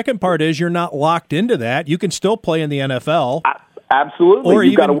 And the second part is you're not locked into that. You can still play in the NFL. Absolutely. Or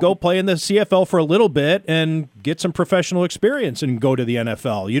even go play in the CFL for a little bit and get some professional experience and go to the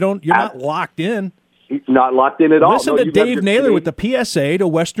NFL. You're not locked in. Not locked in at all. Listen to Dave Naylor with the PSA to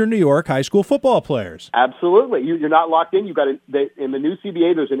Western New York high school football players. Absolutely. You're not locked in. You've got in the new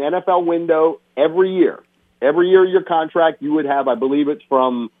CBA, there's an NFL window every year. Every year your contract, you would have, I believe it's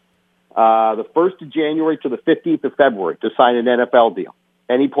from the 1st of January to the 15th of February to sign an NFL deal,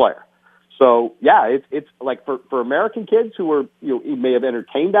 any player. So, yeah, it's like for American kids who were, may have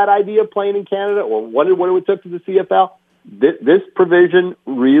entertained that idea of playing in Canada or wondered what it would take to the CFL, this provision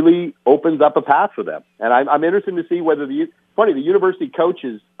really opens up a path for them. And I'm interested to see whether the University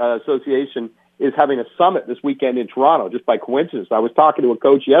Coaches Association is having a summit this weekend in Toronto, just by coincidence. I was talking to a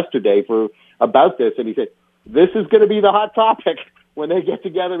coach yesterday about this, and he said, this is going to be the hot topic when they get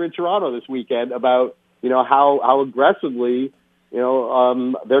together in Toronto this weekend about, how aggressively, they're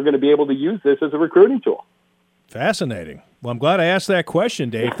going to be able to use this as a recruiting tool. Fascinating. Well, I'm glad I asked that question,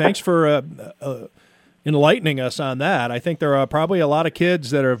 Dave. Thanks for enlightening us on that. I think there are probably a lot of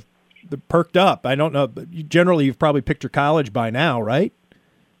kids that are perked up. I don't know. Generally, you've probably picked your college by now, right?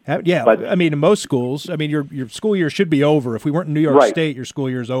 Yeah. But, I mean, in most schools, your school year should be over. If we weren't in New York State, your school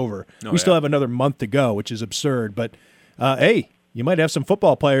year's over. We still have another month to go, which is absurd. But, hey, you might have some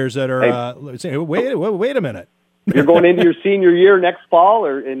football players that are saying, wait a minute. You're going into your senior year next fall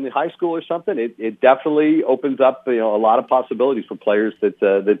or in high school or something. It definitely opens up a lot of possibilities for players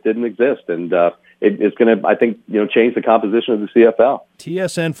that didn't exist, and it's going to, I think, change the composition of the CFL.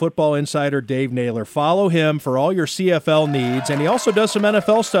 TSN football insider Dave Naylor. Follow him for all your CFL needs, and he also does some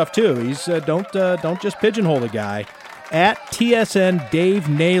NFL stuff too. He's don't just pigeonhole the guy. At TSN Dave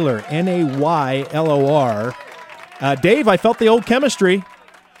Naylor, Naylor. Dave, I felt the old chemistry.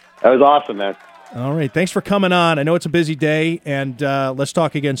 That was awesome, man. All right, thanks for coming on. I know it's a busy day, and let's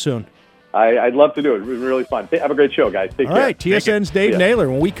talk again soon. I'd love to do it. It was really fun. Have a great show, guys. Take care. All right, TSN's Dave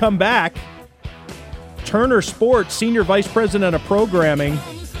Naylor. When we come back, Turner Sports Senior Vice President of Programming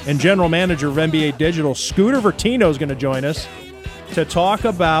and General Manager of NBA Digital, Scooter Vertino, is going to join us to talk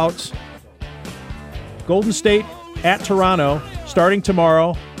about Golden State at Toronto starting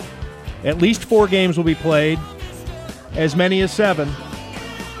tomorrow. At least 4 games will be played, as many as 7.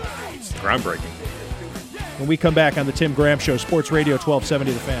 Groundbreaking. When we come back on the Tim Graham Show, Sports Radio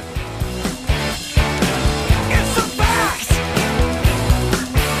 1270 The Fan.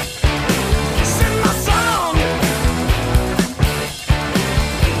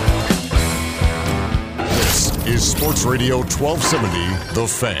 This is Sports Radio 1270 The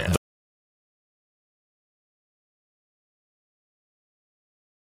Fan.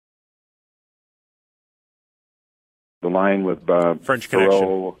 The line with French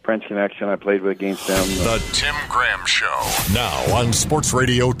Connection. French Connection. I played with against them. The Tim Graham Show. Now on Sports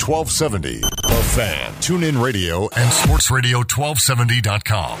Radio 1270. The Fan. Tune in radio and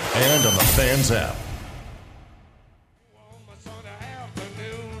sportsradio1270.com. And on the Fan's app.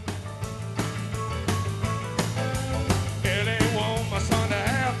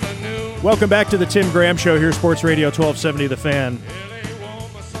 Welcome back to the Tim Graham Show here, Sports Radio 1270 The Fan.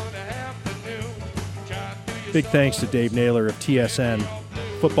 Big thanks to Dave Naylor of TSN,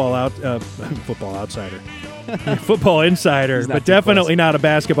 Football Outsider, Football Insider, but definitely not a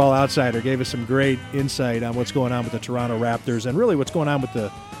basketball outsider. Gave us some great insight on what's going on with the Toronto Raptors and really what's going on with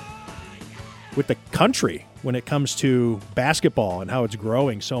the country when it comes to basketball and how it's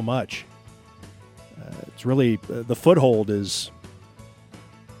growing so much. It's really the foothold is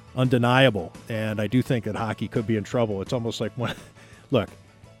undeniable, and I do think that hockey could be in trouble. It's almost like look.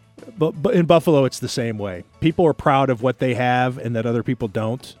 But in Buffalo, it's the same way. People are proud of what they have and that other people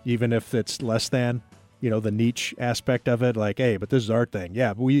don't, even if it's less than, the niche aspect of it. Like, hey, but this is our thing.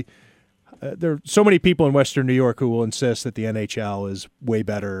 Yeah, but there are so many people in Western New York who will insist that the NHL is way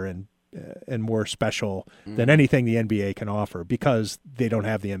better and more special than anything the NBA can offer because they don't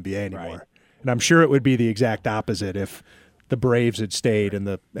have the NBA anymore. Right. And I'm sure it would be the exact opposite if the Braves had stayed and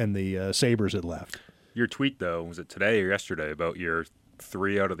the Sabres had left. Your tweet, though, was it today or yesterday about your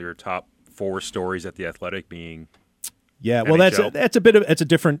 3 out of your top 4 stories at The Athletic being well, NHL. that's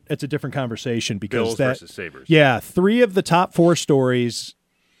a different conversation because Bills versus Sabres. Yeah, 3 of the top 4 stories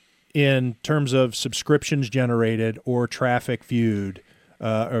in terms of subscriptions generated or traffic viewed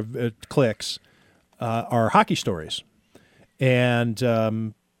or clicks are hockey stories,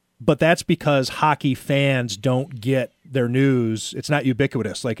 and but that's because hockey fans don't get their news. It's not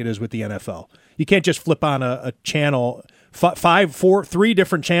ubiquitous like it is with the NFL. You can't just flip on a channel. 3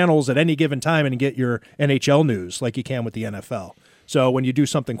 different channels at any given time and get your NHL news like you can with the NFL. So when you do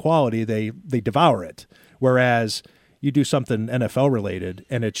something quality, they devour it. Whereas you do something NFL related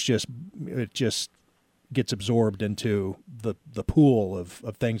and it's just gets absorbed into the pool of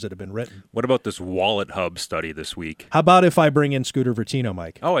things that have been written. What about this Wallet Hub study this week? How about if I bring in Scooter Vertino,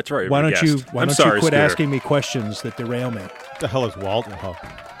 Mike? Oh, that's right. Why don't you quit Scooter. asking me questions that derail me? What the hell is Wallet Hub?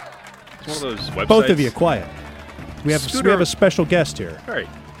 It's one of those websites. Both of you, quiet. We have a special guest here. All right.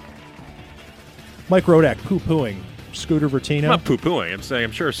 Mike Rodak poo-pooing Scooter Vertino. I'm not poo-pooing. I'm saying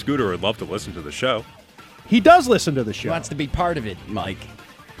I'm sure Scooter would love to listen to the show. He does listen to the show. He wants to be part of it, Mike.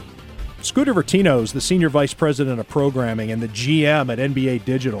 Scooter Vertino is the Senior Vice President of Programming and the GM at NBA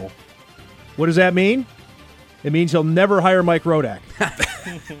Digital. What does that mean? It means he'll never hire Mike Rodak.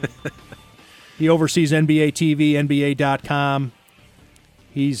 He oversees NBA TV, NBA.com.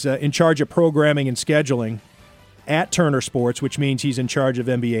 He's in charge of programming and scheduling at Turner Sports, which means he's in charge of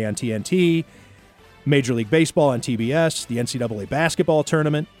NBA on TNT, Major League Baseball on TBS, the NCAA basketball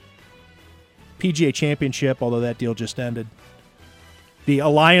tournament, PGA Championship, although that deal just ended, the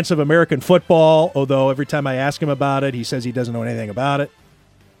Alliance of American Football, although every time I ask him about it, he says he doesn't know anything about it.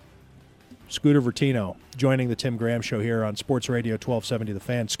 Scooter Vertino joining the Tim Graham Show here on Sports Radio 1270 The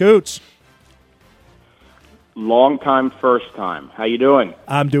Fan. Scoots. Long time, first time. How you doing?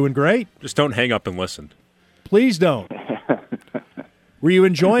 I'm doing great. Just don't hang up and listen. Please don't. Were you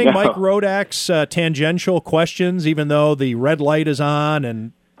enjoying No. Mike Rodak's tangential questions, even though the red light is on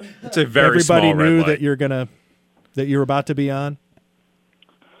and it's a very everybody small red knew light. that you're about to be on?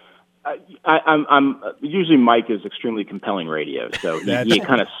 I'm usually Mike is extremely compelling radio, so he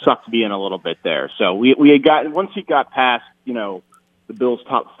kind of sucked me in a little bit there. So we had got once he got past the Bills'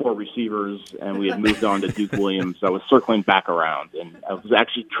 top 4 receivers, and we had moved on to Duke Williams. I was circling back around, and I was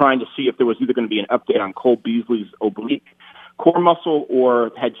actually trying to see if there was either going to be an update on Cole Beasley's oblique core muscle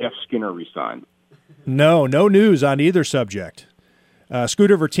or had Jeff Skinner resigned. No news on either subject.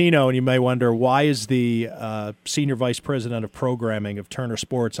 Scooter Vertino, and you may wonder, why is the Senior Vice President of Programming of Turner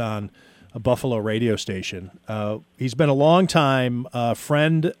Sports on a Buffalo radio station? He's been a long-time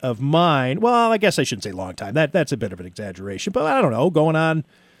friend of mine. Well, I guess I shouldn't say long time. That's a bit of an exaggeration, but I don't know, going on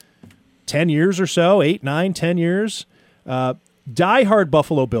 10 years or so, 8, 9, 10 years. Diehard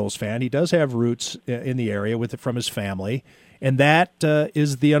Buffalo Bills fan. He does have roots in the area from his family. And that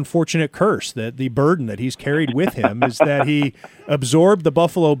is the unfortunate curse, that the burden that he's carried with him is that he absorbed the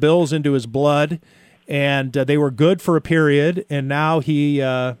Buffalo Bills into his blood, and they were good for a period, and now he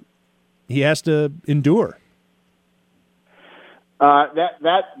has to endure.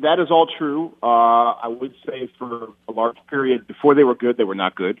 That is all true. I would say for a large period before they were good, they were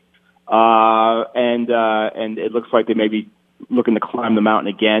not good, and it looks like they may be looking to climb the mountain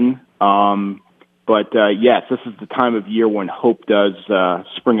again. But yes, this is the time of year when hope does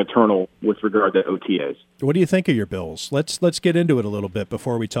spring eternal with regard to OTAs. What do you think of your Bills? Let's get into it a little bit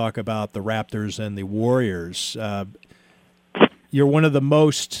before we talk about the Raptors and the Warriors. You're one of the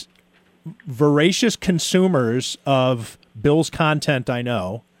most voracious consumers of Bills content I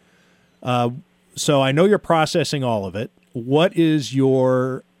know. So I know you're processing all of it. What is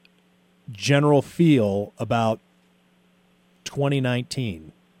your general feel about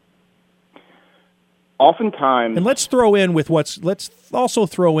 2019? Oftentimes, and let's also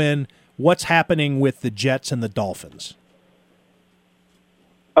throw in what's happening with the Jets and the Dolphins.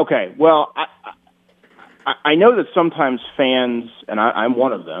 Okay, well, I know that sometimes fans, and I'm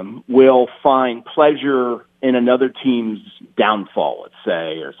one of them, will find pleasure in another team's downfall, let's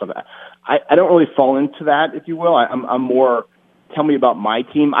say, or something. I don't really fall into that, if you will. I'm more, tell me about my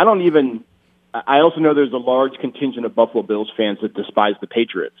team. I also know there's a large contingent of Buffalo Bills fans that despise the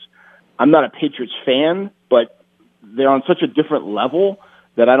Patriots. I'm not a Patriots fan, but they're on such a different level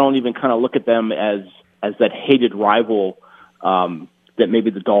that I don't even kind of look at them as that hated rival that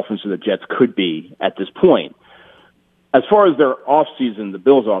maybe the Dolphins or the Jets could be at this point. As far as their offseason, the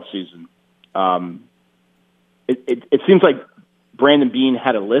Bills' offseason, it seems like Brandon Beane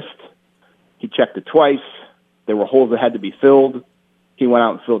had a list. He checked it twice. There were holes that had to be filled. He went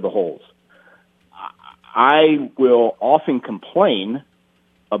out and filled the holes. I will often complain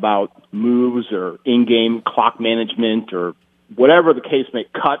about moves or in-game clock management or whatever the case may,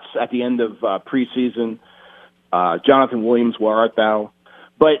 cuts at the end of preseason. Jonathan Williams, where art thou?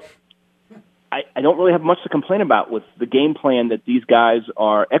 But I don't really have much to complain about with the game plan that these guys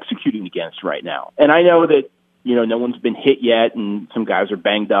are executing against right now. And I know that, no one's been hit yet and some guys are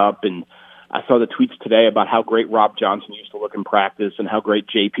banged up. And I saw the tweets today about how great Rob Johnson used to look in practice and how great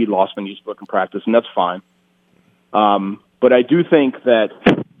J.P. Lossman used to look in practice, and that's fine. But I do think that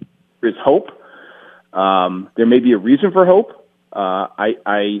there's hope. There may be a reason for hope.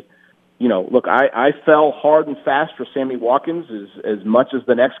 I fell hard and fast for Sammy Watkins as much as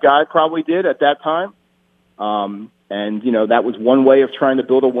the next guy probably did at that time. And that was one way of trying to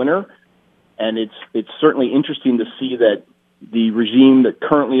build a winner. and it's certainly interesting to see that the regime that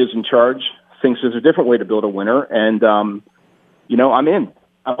currently is in charge thinks there's a different way to build a winner, and I'm in.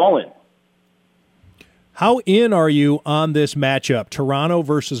 I'm all in. How in are you on this matchup, Toronto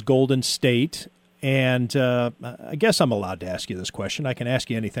versus Golden State? And I guess I'm allowed to ask you this question. I can ask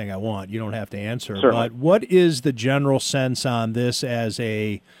you anything I want. You don't have to answer. Certainly. But what is the general sense on this as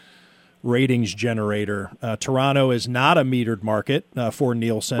a ratings generator? Toronto is not a metered market for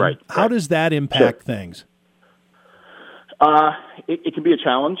Nielsen. Right. How does that impact things? It can be a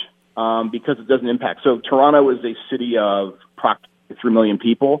challenge because it doesn't impact. So Toronto is a city of approximately 3 million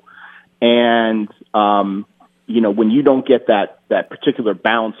people, and when you don't get that particular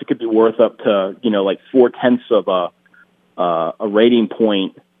balance, it could be worth up to like 0.4 of a rating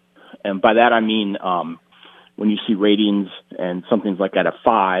point, and by that I mean when you see ratings and something's like at a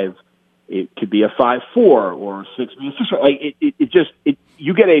 5, it could be a 5.4 or 6. Like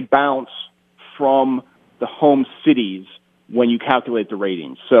you get a bounce from the home cities when you calculate the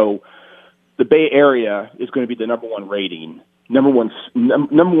ratings. So the Bay Area is going to be the number one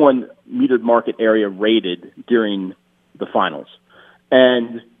metered market area rated during the finals.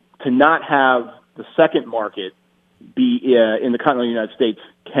 And to not have the second market be in the continental United States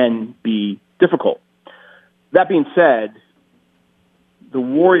can be difficult. That being said, the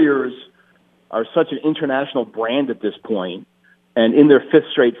Warriors are such an international brand at this point, and in their 5th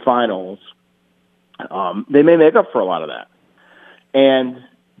straight finals, they may make up for a lot of that. And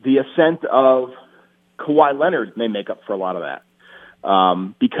the ascent of Kawhi Leonard may make up for a lot of that.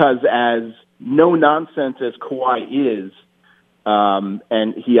 Because as no nonsense as Kawhi is,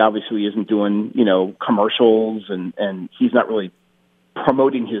 and he obviously isn't doing, commercials and he's not really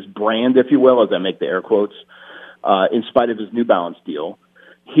promoting his brand, if you will, as I make the air quotes, in spite of his New Balance deal.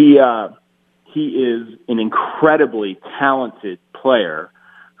 He is an incredibly talented player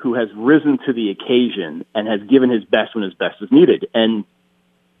who has risen to the occasion and has given his best when his best is needed. And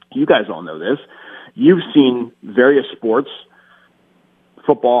you guys all know this. You've seen various sports,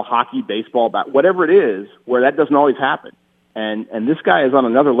 football, hockey, baseball, whatever it is, where that doesn't always happen. And this guy is on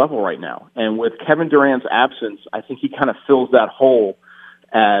another level right now. And with Kevin Durant's absence, I think he kind of fills that hole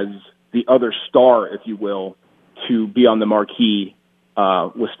as the other star, if you will, to be on the marquee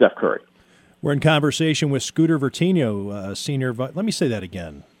with Steph Curry. We're in conversation with Scooter Vertino, senior. Let me say that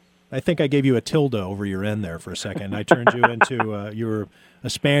again. I think I gave you a tilde over your end there for a second. I turned you into you were a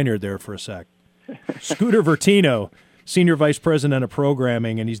Spaniard there for a sec. Scooter Vertino, Senior Vice President of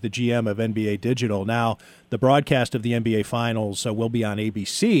Programming, and he's the GM of NBA Digital. Now, the broadcast of the NBA Finals will be on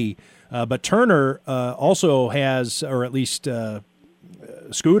ABC, but Turner also has, or at least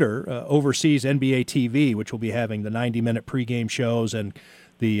Scooter, oversees NBA TV, which will be having the 90-minute pregame shows and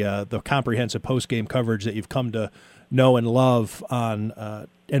the comprehensive postgame coverage that you've come to know and love on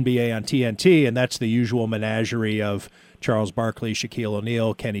NBA on TNT, and that's the usual menagerie of Charles Barkley, Shaquille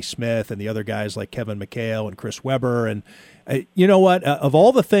O'Neal, Kenny Smith, and the other guys like Kevin McHale and Chris Webber. And you know what? Of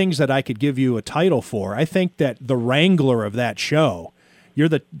all the things that I could give you a title for, I think that the wrangler of that show, you're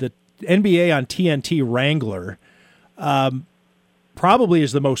the NBA on TNT wrangler, probably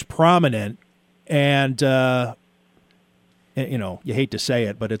is the most prominent. And you hate to say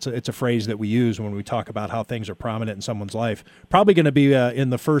it, but it's a phrase that we use when we talk about how things are prominent in someone's life. Probably going to be in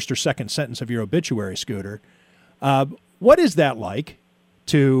the first or second sentence of your obituary, Scooter. What is that like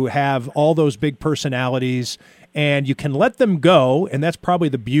to have all those big personalities and you can let them go, and that's probably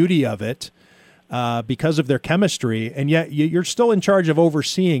the beauty of it because of their chemistry, and yet you're still in charge of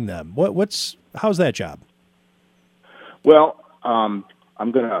overseeing them. How's that job? Well, I'm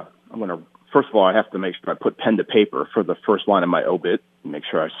gonna first of all, I have to make sure I put pen to paper for the first line of my obit. Make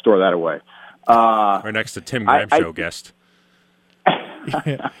sure I store that away. Right next to Tim Graham show guest.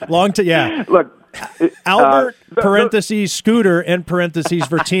 Look, Albert, parentheses, Scooter, and parentheses,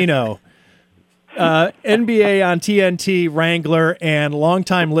 Vertino. NBA on TNT wrangler and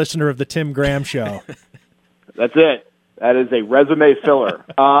longtime listener of the Tim Graham show. That's it. That is a resume filler.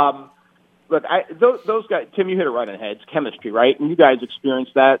 Look, those guys, Tim, you hit it right on the head. It's chemistry, right? And you guys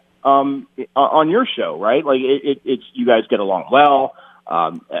experienced that on your show, right? Like it's you guys get along well.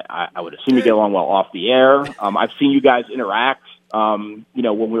 I would assume you get along well off the air. I've seen you guys interact. When we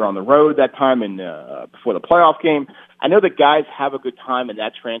were on the road that time and before the playoff game, I know that guys have a good time, and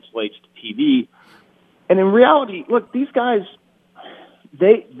that translates to TV. And in reality, look, these guys,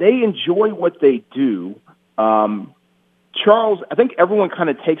 they enjoy what they do. Charles, I think everyone kind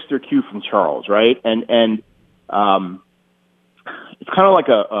of takes their cue from Charles, right? And it's kind of like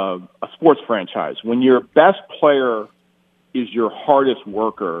a sports franchise. When your best player is your hardest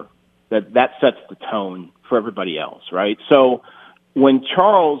worker, that sets the tone for everybody else, right? So when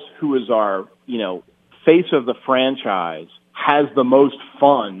Charles, who is our face of the franchise has the most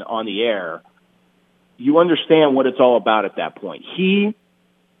fun on the air, you understand what it's all about at that point. He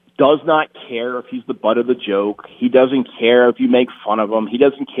does not care if he's the butt of the joke. He doesn't care if you make fun of him. He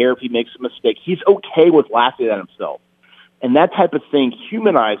doesn't care if he makes a mistake. He's okay with laughing at himself. And that type of thing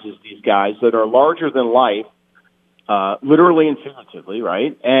humanizes these guys that are larger than life, literally and figuratively,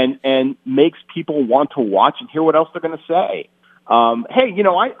 right? And makes people want to watch and hear what else they're going to say. Hey,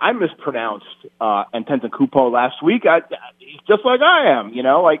 I mispronounced Antetokounmpo last week. He's just like I am,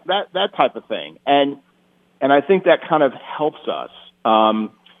 like that type of thing. And I think that kind of helps us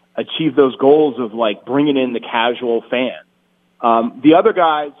achieve those goals of like bringing in the casual fan. The other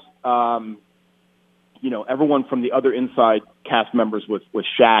guys, everyone from the other inside cast members with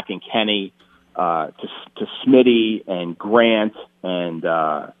Shaq and Kenny, to Smitty and Grant and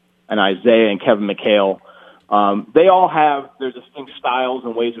Isaiah and Kevin McHale. They all have their distinct styles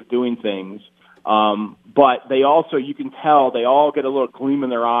and ways of doing things. But they also, you can tell, they all get a little gleam in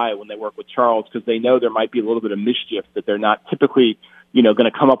their eye when they work with Charles because they know there might be a little bit of mischief that they're not typically, going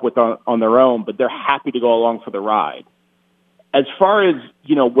to come up with on their own, but they're happy to go along for the ride. As far as,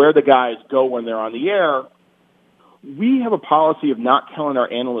 where the guys go when they're on the air, we have a policy of not telling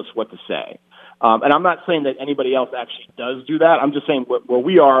our analysts what to say. And I'm not saying that anybody else actually does do that. I'm just saying where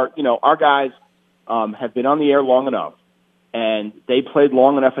we are, our guys have been on the air long enough, and they played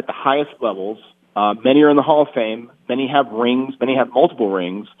long enough at the highest levels. Many are in the Hall of Fame. Many have rings. Many have multiple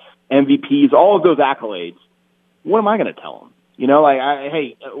rings, MVPs, all of those accolades. What am I going to tell them?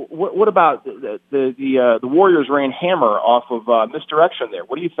 Hey, what about the Warriors ran hammer off of misdirection there?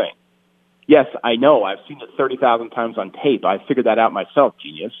 What do you think? Yes, I know. I've seen it 30,000 times on tape. I figured that out myself,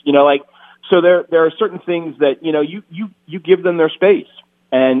 genius. So there are certain things that, you give them their space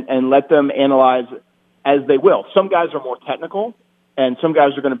and let them analyze as they will. Some guys are more technical, and some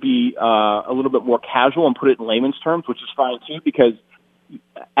guys are going to be a little bit more casual and put it in layman's terms, which is fine too, because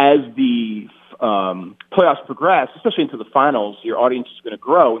as the playoffs progress, especially into the finals, your audience is going to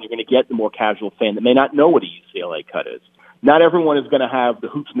grow, and you're going to get the more casual fan that may not know what a UCLA cut is. Not everyone is going to have the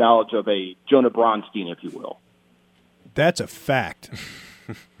hoops knowledge of a Jonah Bronstein, if you will. That's a fact.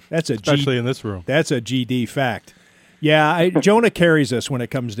 Especially in this room. That's a GD fact. Yeah, Jonah carries us when it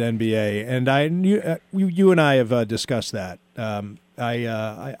comes to NBA, and you and I have discussed that.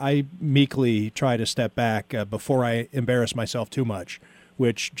 I meekly try to step back before I embarrass myself too much,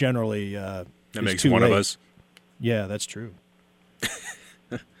 which generally that makes too one late. of us. Yeah, that's true.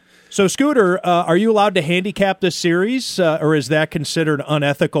 So, Scooter, are you allowed to handicap this series, or is that considered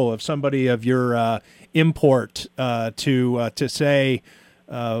unethical of somebody of your import to say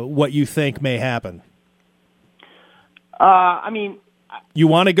what you think may happen? You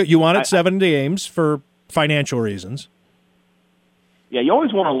want to go. You want it 7 games for financial reasons. Yeah, you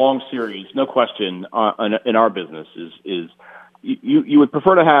always want a long series, no question. In our business, is you would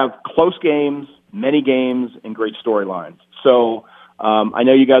prefer to have close games, many games, and great storylines. So I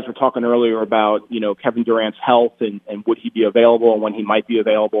know you guys were talking earlier about Kevin Durant's health and would he be available and when he might be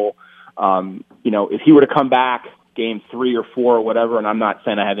available. If he were to come back game 3 or 4 or whatever, and I'm not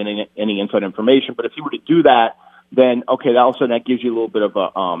saying I have any inside information, but if he were to do that, then okay, all of a sudden that gives you a little bit of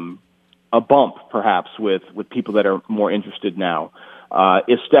a bump, perhaps, with people that are more interested now.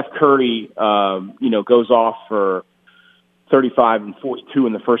 If Steph Curry, goes off for 35 and 42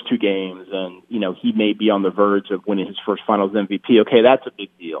 in the first 2 games, and he may be on the verge of winning his first Finals MVP. Okay, that's a big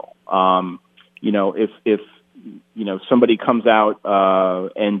deal. If somebody comes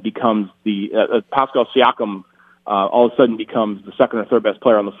out and becomes the Pascal Siakam, all of a sudden becomes the second or third best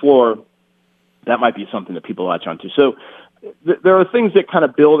player on the floor, that might be something that people latch onto. So there are things that kind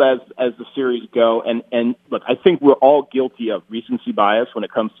of build as the series go. And look, I think we're all guilty of recency bias when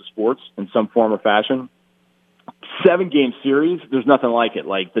it comes to sports in some form or fashion. 7-game series, there's nothing like it.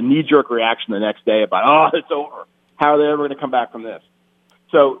 Like the knee-jerk reaction the next day about, it's over. How are they ever going to come back from this?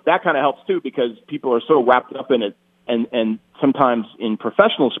 So that kind of helps too, because people are so wrapped up in it. And sometimes in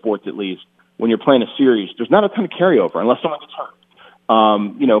professional sports, at least, when you're playing a series, there's not a ton of carryover unless someone gets hurt.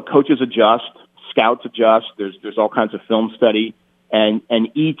 Coaches adjust, scouts adjust. There's all kinds of film study, and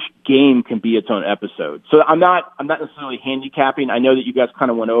each game can be its own episode. So I'm not necessarily handicapping. I know that you guys kind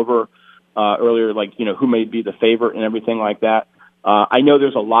of went over earlier, like who may be the favorite and everything like that. I know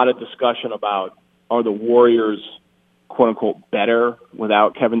there's a lot of discussion about are the Warriors quote unquote better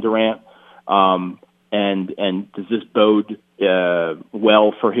without Kevin Durant, and does this bode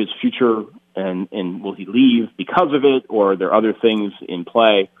well for his future? And will he leave because of it, or are there other things in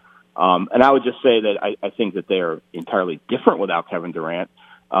play? And I would just say that I think that they are entirely different without Kevin Durant.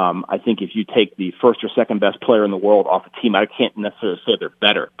 I think if you take the first or second best player in the world off a team, I can't necessarily say they're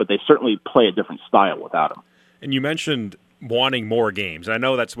better, but they certainly play a different style without him. And you mentioned wanting more games. I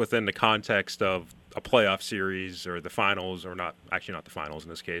know that's within the context of a playoff series or the finals, or not the finals in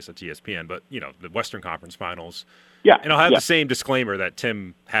this case, that's ESPN, but, the Western Conference Finals. Yeah. And I'll have the same disclaimer that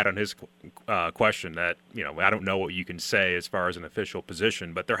Tim had on his question that, I don't know what you can say as far as an official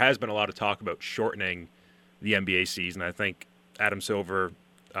position, but there has been a lot of talk about shortening the NBA season. I think Adam Silver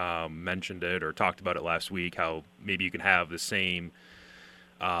mentioned it or talked about it last week, how maybe you can have the same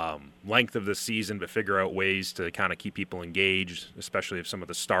length of the season, but figure out ways to kind of keep people engaged, especially if some of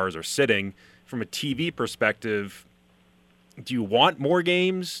the stars are sitting. From a TV perspective, do you want more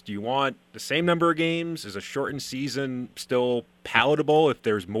games? Do you want the same number of games? Is a shortened season still palatable if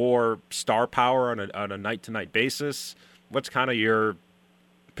there's more star power on a night-to-night basis? What's kind of your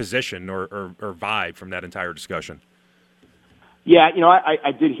position or vibe from that entire discussion? Yeah,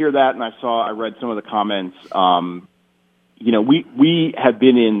 I did hear that, and I read some of the comments. We have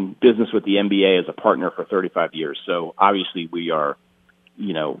been in business with the NBA as a partner for 35 years, so obviously we are,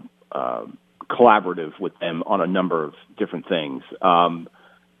 collaborative with them on a number of different things. I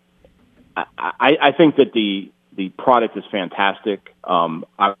think that the product is fantastic.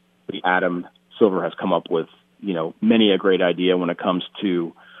 Obviously Adam Silver has come up with, many a great idea when it comes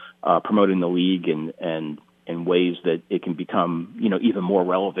to promoting the league and ways that it can become, even more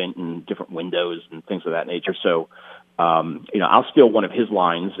relevant in different windows and things of that nature. So, I'll steal one of his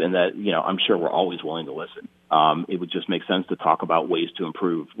lines, and that, I'm sure we're always willing to listen. It would just make sense to talk about ways to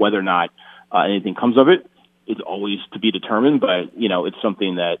improve. Whether or not anything comes of it is always to be determined, but, it's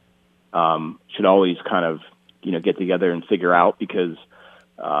something that should always kind of, get together and figure out, because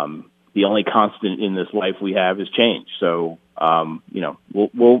the only constant in this life we have is change. So, I'm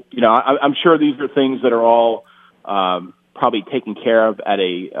sure these are things that are all probably taken care of at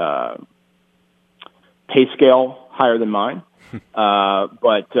a pay scale higher than mine,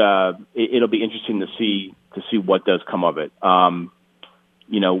 but it'll be interesting to see what does come of it.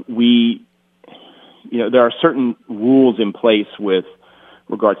 There are certain rules in place with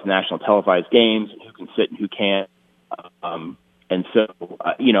regards to national televised games, who can sit and who can't. And so,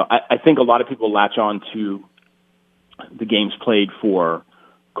 I think a lot of people latch on to the games played for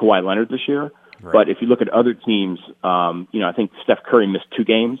Kawhi Leonard this year. Right. But if you look at other teams, I think Steph Curry missed 2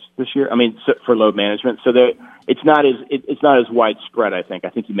 games this year. For load management, so it's not as widespread. I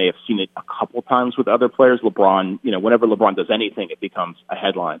think you may have seen it a couple times with other players. LeBron, whenever LeBron does anything, it becomes a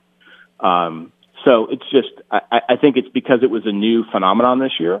headline. So it's just, I think it's because it was a new phenomenon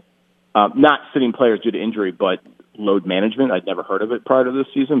this year. Not sitting players due to injury, but load management. I'd never heard of it prior to this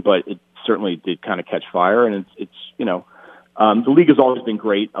season, but it certainly did kind of catch fire. And it's the league has always been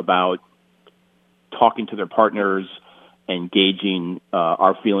great about talking to their partners, engaging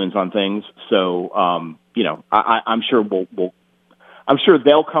our feelings on things. So, I'm sure I'm sure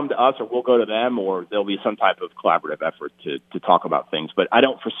they'll come to us, or we'll go to them, or there'll be some type of collaborative effort to talk about things. But I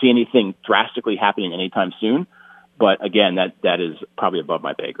don't foresee anything drastically happening anytime soon. But again, that is probably above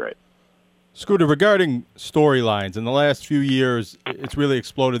my pay grade. Scooter, regarding storylines, in the last few years, it's really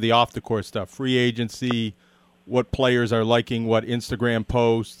exploded the off-the-court stuff, free agency, what players are liking, what Instagram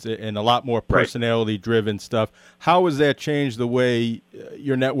posts, and a lot more personality-driven stuff. How has that changed the way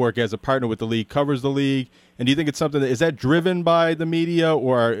your network as a partner with the league covers the league? And do you think it's something is that driven by the media,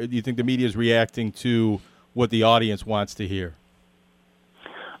 or do you think the media is reacting to what the audience wants to hear?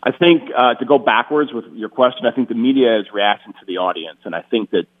 I think, to go backwards with your question, I think the media is reacting to the audience. And I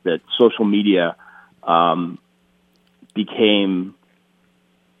think that social media became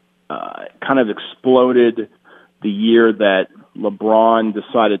kind of exploded the year that LeBron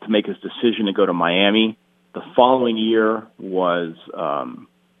decided to make his decision to go to Miami. The following year was a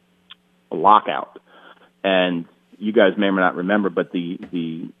lockout. And you guys may or may not remember, but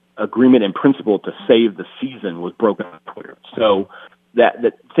the agreement in principle to save the season was broken on Twitter. So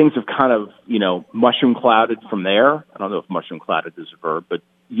that things have kind of, mushroom clouded from there. I don't know if mushroom clouded is a verb, but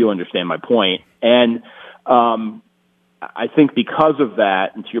you understand my point. And I think because of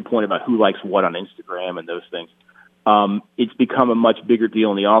that, and to your point about who likes what on Instagram and those things, it's become a much bigger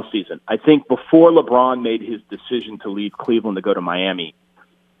deal in the offseason. I think before LeBron made his decision to leave Cleveland to go to Miami,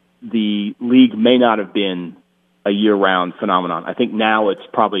 the league may not have been a year-round phenomenon. I think now it's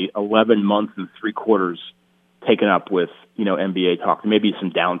probably 11 months and 3/4 taken up with, NBA talk. Maybe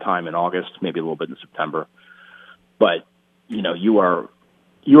some downtime in August, maybe a little bit in September. But, you are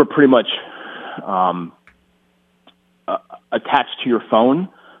pretty much attached to your phone,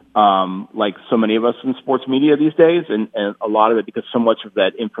 like so many of us in sports media these days, and a lot of it because so much of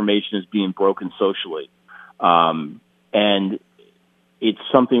that information is being broken socially. And it's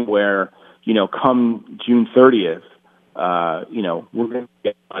something where, come June 30th, we're going to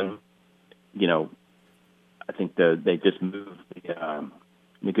get on, I think they just moved the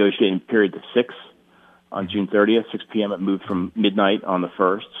negotiating period to 6 on June 30th, 6 p.m. It moved from midnight on the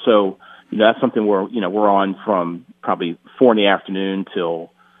 1st. So, that's something where, we're on from probably 4 in the afternoon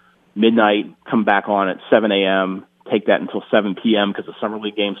till midnight, come back on at 7 a.m., take that until 7 p.m. because the Summer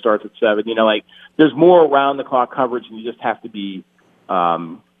League game starts at 7. There's more around-the-clock coverage, and you just have to be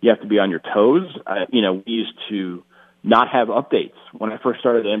on your toes. We used to not have updates. When I first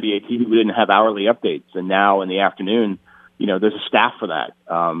started at NBA TV, we didn't have hourly updates, and now in the afternoon, there's a staff for that.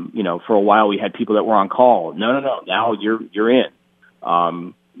 For a while we had people that were on call. No. Now you're in.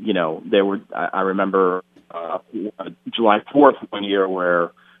 I remember July 4th one year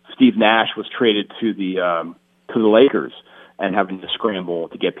where Steve Nash was traded to the Lakers and having to scramble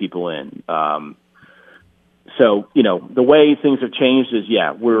to get people in. So the way things have changed is,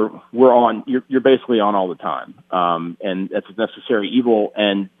 we're on. You're basically on all the time, and that's a necessary evil.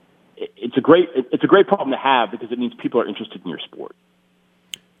 And it's a great problem to have because it means people are interested in your sport.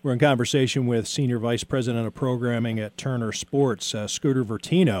 We're in conversation with Senior Vice President of Programming at Turner Sports, Scooter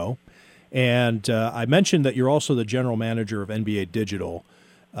Vertino, and I mentioned that you're also the General Manager of NBA Digital,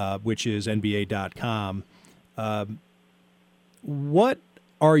 which is NBA.com. What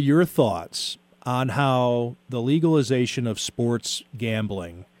are your thoughts on how the legalization of sports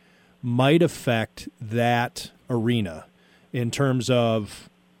gambling might affect that arena in terms of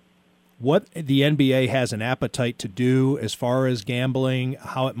what the NBA has an appetite to do as far as gambling,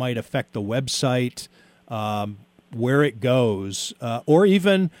 how it might affect the website, where it goes, or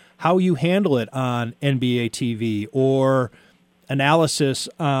even how you handle it on NBA TV or analysis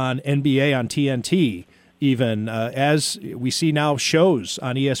on NBA on TNT, even as we see now shows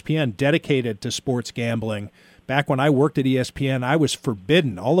on ESPN dedicated to sports gambling. Back when I worked at ESPN, I was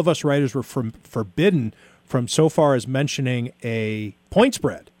forbidden. All of us writers were forbidden from so far as mentioning a point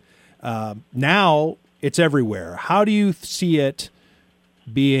spread. Now it's everywhere. How do you see it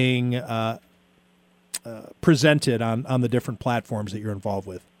being presented on the different platforms that you're involved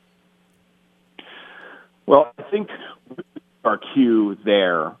with? Well, I think our cue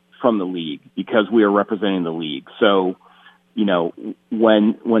there from the league because we are representing the league. So,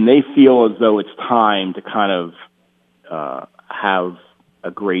 when they feel as though it's time to kind of have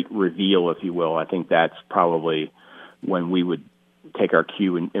a great reveal, if you will, I think that's probably when we would take our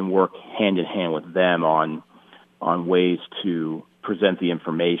cue and work hand in hand with them on ways to present the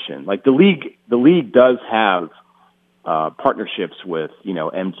information. Like the league does have partnerships with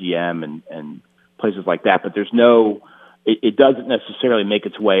MGM and places like that, but there's no. It doesn't necessarily make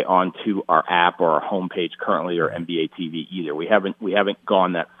its way onto our app or our homepage currently or NBA TV either. We haven't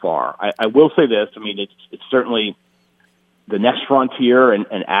gone that far. I will say this. I mean, it's certainly the next frontier, and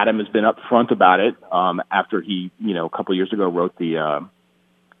Adam has been upfront about it after he, a couple of years ago wrote the I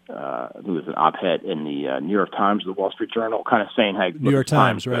think it was an op-ed in the New York Times, the Wall Street Journal, kind of saying, "Hey, New York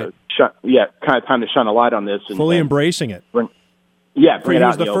Times, right? Kind of time to shine a light on this." And fully embracing it. He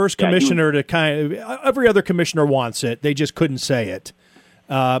was the first commissioner to kind of. Every other commissioner wants it. They just couldn't say it.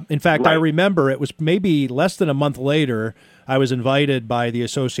 In fact, right. I remember it was maybe less than a month later. I was invited by the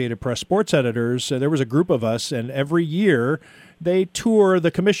Associated Press sports editors. There was a group of us, and every year they tour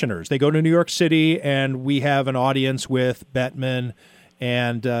the commissioners. They go to New York City, and we have an audience with Bettman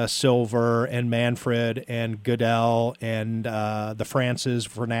and Silver and Manfred and Goodell and the Francis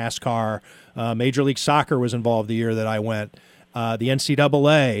for NASCAR. Major League Soccer was involved the year that I went. The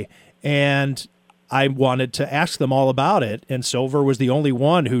NCAA, and I wanted to ask them all about it, and Silver was the only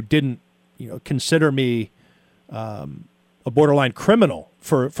one who didn't, consider me a borderline criminal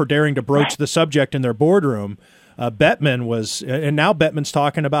for daring to broach the subject in their boardroom. Bettman was, and now Bettman's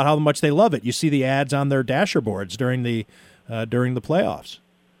talking about how much they love it. You see the ads on their dasher boards during the playoffs.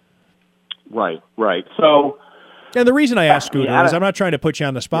 Right. So. And the reason I ask, Scooter, is I'm not trying to put you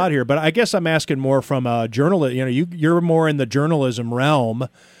on the spot here, but I guess I'm asking more from a journalist. You're more in the journalism realm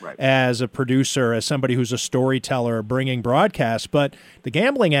as a producer, as somebody who's a storyteller, bringing broadcasts. But the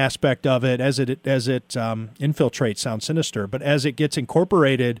gambling aspect of it, as it infiltrates, sounds sinister, but as it gets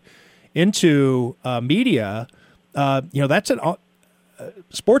incorporated into media, that's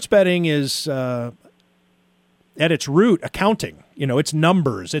sports betting is at its root accounting. It's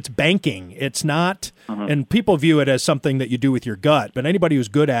numbers, it's banking. It's not, and people view it as something that you do with your gut, but anybody who's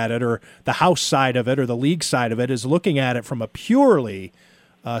good at it, or the house side of it, or the league side of it, is looking at it from a purely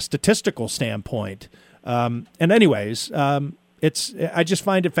statistical standpoint. And anyways, I just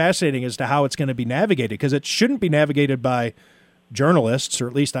find it fascinating as to how it's going to be navigated, because it shouldn't be navigated by journalists, or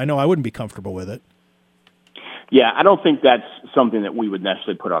at least I know I wouldn't be comfortable with it. Yeah, I don't think that's something that we would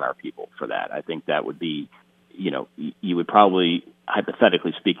necessarily put on our people for that. I think that would be, you would probably,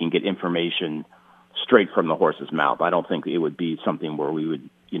 hypothetically speaking, get information straight from the horse's mouth. I don't think it would be something where we would,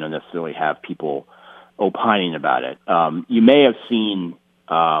 necessarily have people opining about it. You may have seen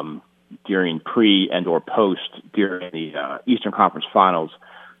during pre and or post during the Eastern Conference Finals,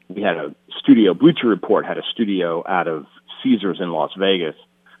 we had a studio. Bleacher Report had a studio out of Caesars in Las Vegas,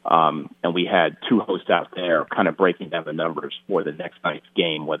 and we had two hosts out there kind of breaking down the numbers for the next night's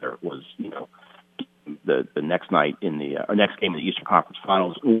game, whether it was the next night in the or next game in the Eastern Conference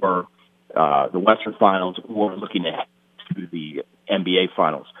Finals or the Western Finals, or looking ahead to the NBA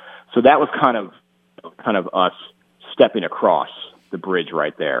Finals. So that was kind of us stepping across the bridge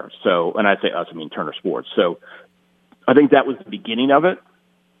right there. So, and I say us, I mean Turner Sports. So I think that was the beginning of it.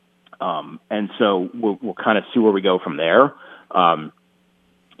 And so we'll kind of see where we go from there.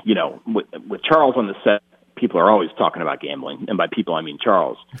 With Charles on the set, people are always talking about gambling, and by people I mean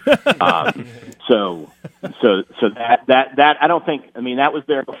Charles. So that I don't think. I mean, that was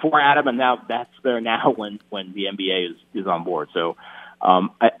there before Adam, and now that's there now when the NBA is on board. So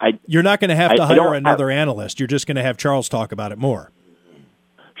you're not going to have to hire another analyst. You're just going to have Charles talk about it more.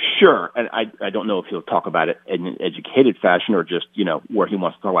 Sure, and I don't know if he'll talk about it in an educated fashion or just where he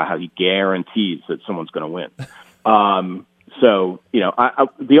wants to talk about how he guarantees that someone's going to win. So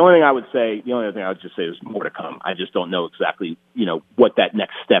the only thing I would just say is more to come. I just don't know exactly what that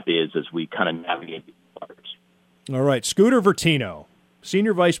next step is as we kind of navigate these waters. All right, Scooter Vertino,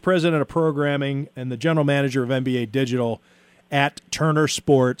 Senior Vice President of Programming and the General Manager of NBA Digital at Turner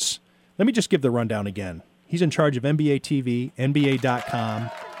Sports. Let me just give the rundown again. He's in charge of NBA TV, NBA.com.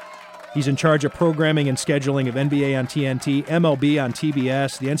 He's in charge of programming and scheduling of NBA on TNT, MLB on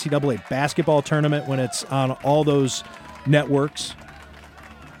TBS, the NCAA basketball tournament when it's on all those networks,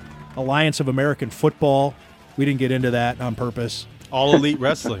 Alliance of American Football. We didn't get into that on purpose. All Elite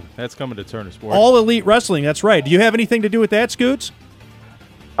Wrestling. That's coming to Turner Sports. All Elite Wrestling. That's right. Do you have anything to do with that, Scoots?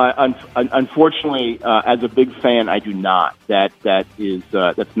 Unfortunately, as a big fan, I do not. That's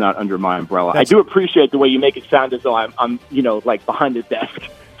not under my umbrella. I do appreciate the way you make it sound as though I'm like behind the desk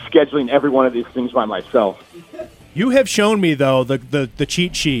scheduling every one of these things by myself. You have shown me though the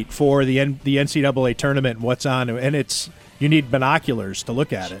cheat sheet for the NCAA tournament and what's on, and you need binoculars to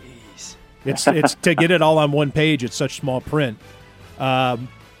look at it. It's to get it all on one page. It's such small print.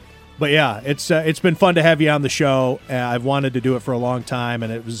 But yeah, it's been fun to have you on the show. I've wanted to do it for a long time,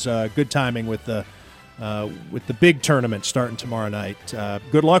 and it was good timing with the big tournament starting tomorrow night.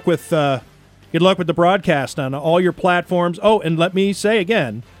 Good luck with the broadcast on all your platforms. Oh, and let me say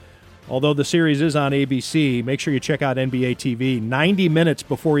again, although the series is on ABC, make sure you check out NBA TV 90 minutes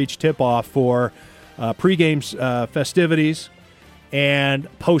before each tip-off for pregame festivities and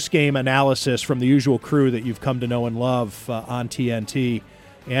post-game analysis from the usual crew that you've come to know and love on TNT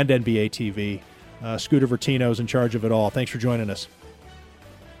and NBA TV. Scooter Vertino's in charge of it all. Thanks for joining us.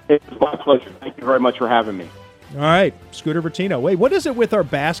 It's my pleasure. Thank you very much for having me. All right, Scooter Vertino. Wait, what is it with our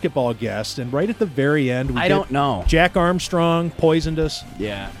basketball guest? And right at the very end, I don't know. Jack Armstrong poisoned us.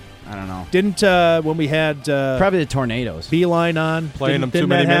 Yeah, I don't know. Didn't when we had probably the Tornadoes Beeline on playing them too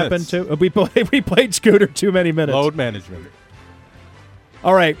many minutes. Didn't that happen too? We played Scooter too many minutes. Load management.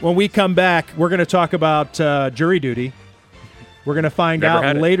 All right, when we come back, we're going to talk about jury duty. We're going to find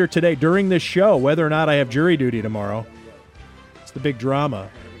out later today during this show whether or not I have jury duty tomorrow. It's the big drama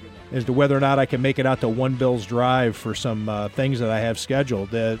as to whether or not I can make it out to One Bills Drive for some things that I have scheduled.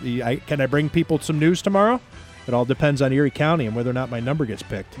 Can I bring people some news tomorrow? It all depends on Erie County and whether or not my number gets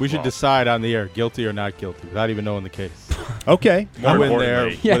picked. We should decide on the air, guilty or not guilty, without even knowing the case. Okay. Go in there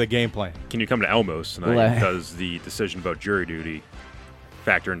with a game plan. Can you come to Elmos tonight? Does the decision about jury duty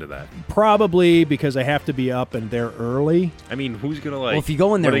factor into that? Probably, because I have to be up and there early. I mean, who's going to Well, if you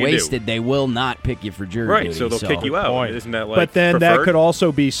go in there wasted, they will not pick you for jury duty. Right, so they'll kick you out. Isn't that But then preferred? that could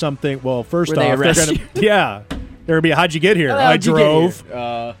also be something, well, first Where off, they arrest you. they're going to be, how'd you get here? How'd I you get drove.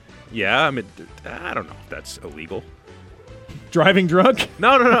 here? Yeah, I mean, I don't know if that's illegal. Driving drunk? No.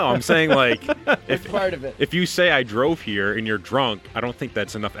 I'm saying, like, if part of it. If you say I drove here and you're drunk, I don't think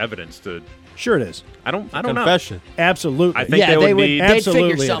that's enough evidence to. Sure it is. I don't Confession. know. Absolutely. I think they would they'd figure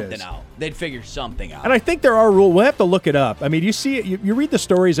Absolutely something out. They'd figure something out. And I think there are rules. We'll have to look it up. I mean, you see, you read the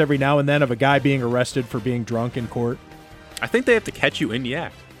stories every now and then of a guy being arrested for being drunk in court. I think they have to catch you in the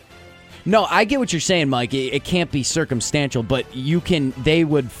act. No, I get what you're saying, Mike. It can't be circumstantial, but they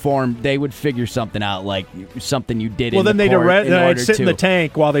would figure something out, like something you did. Well, in then the court they'd sit in the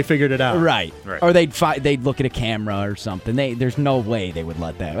tank while they figured it out. Right. Or they'd look at a camera or something. There's no way they would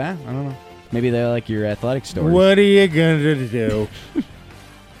let that. I don't know. Maybe they like your athletic story. What are you gonna do?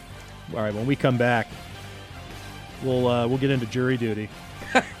 All right, when we come back, We'll get into jury duty.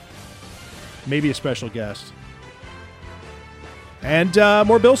 Maybe a special guest. And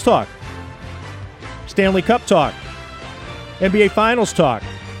more Bills talk. Stanley Cup talk. NBA Finals talk.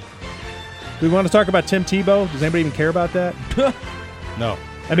 Do we want to talk about Tim Tebow? Does anybody even care about that? No.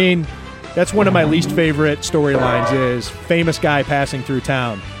 I mean, that's one of my least favorite storylines is famous guy passing through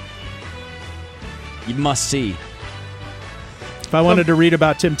town. You must see. If I wanted to read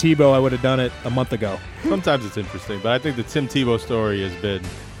about Tim Tebow, I would have done it a month ago. Sometimes it's interesting, but I think the Tim Tebow story has been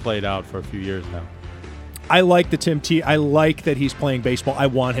played out for a few years now. I like I like that he's playing baseball. I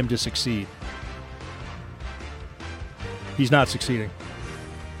want him to succeed. He's not succeeding.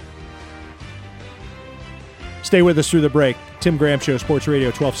 Stay with us through the break. Tim Graham Show, Sports Radio,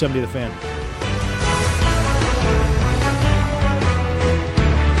 1270 The Fan.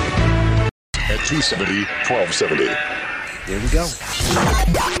 At 270, 1270. Here we go.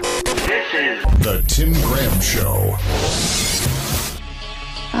 This is The Tim Graham Show.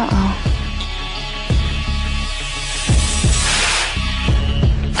 Uh-oh.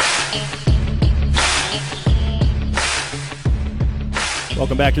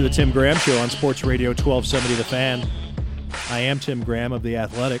 Welcome back to the Tim Graham Show on Sports Radio 1270 The Fan. I am Tim Graham of The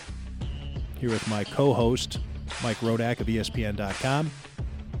Athletic, here with my co-host, Mike Rodak of ESPN.com,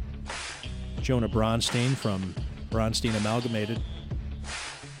 Jonah Bronstein from Bronstein Amalgamated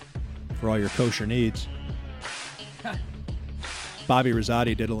for all your kosher needs. Bobby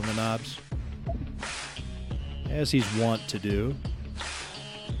Rosati diddling the knobs, as he's wont to do.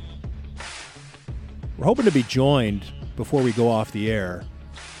 We're hoping to be joined before we go off the air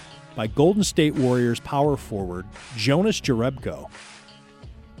by Golden State Warriors power forward Jonas Jerebko.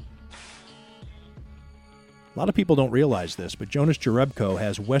 A lot of people don't realize this, but Jonas Jerebko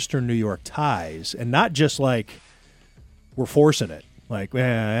has Western New York ties, and not just like we're forcing it. Like,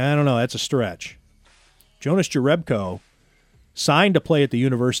 I don't know, that's a stretch. Jonas Jerebko signed to play at the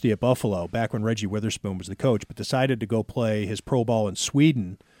University of Buffalo back when Reggie Witherspoon was the coach, but decided to go play his pro ball in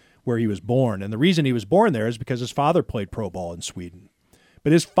Sweden, where he was born. And the reason he was born there is because his father played pro ball in Sweden.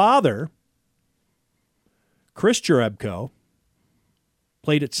 But his father, Chris Jerebko,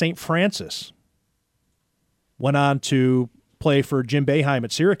 played at St. Francis, went on to play for Jim Boeheim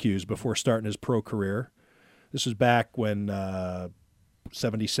at Syracuse before starting his pro career. This was back when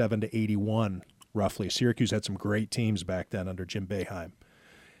 77 to 81, roughly. Syracuse had some great teams back then under Jim Boeheim.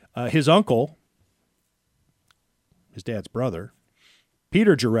 His uncle, his dad's brother,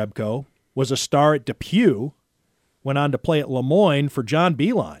 Peter Jerebko, was a star at DePuy, went on to play at Lemoyne for John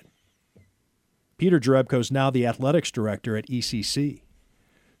Beilein. Peter Jerebko is now the athletics director at ECC.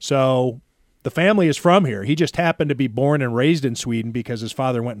 So the family is from here. He just happened to be born and raised in Sweden because his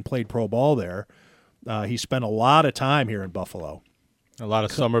father went and played pro ball there. He spent a lot of time here in Buffalo. A lot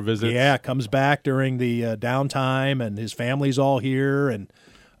of summer visits. Yeah, comes back during the downtime, and his family's all here. And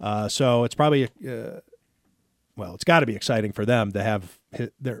so it's probably, it's got to be exciting for them to have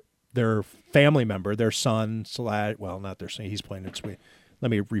their family member, their son, not their son, he's playing in Sweden. Let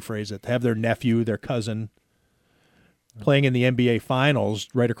me rephrase it. To have their nephew, their cousin, playing in the NBA Finals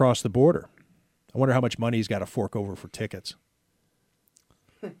right across the border. I wonder how much money he's got to fork over for tickets.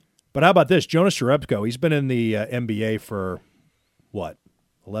 But how about this? Jonas Jerebko, he's been in the NBA for,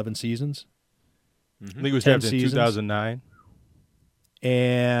 11 seasons? I think he was drafted in 2009.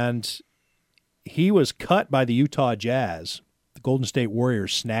 And he was cut by the Utah Jazz. The Golden State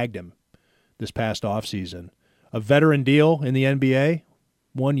Warriors snagged him this past offseason. A veteran deal in the NBA,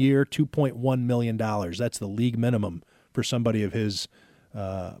 1 year, $2.1 million. That's the league minimum for somebody of his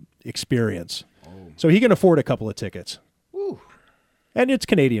experience. Oh. So he can afford a couple of tickets. Woo. And it's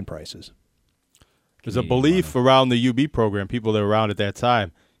Canadian prices. There's a belief around the UB program, people that were around at that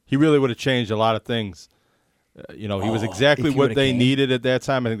time, he really would have changed a lot of things. He was exactly what they needed at that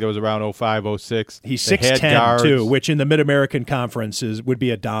time. I think that was around 05, 06. He's 6'10", too, which in the Mid-American Conference would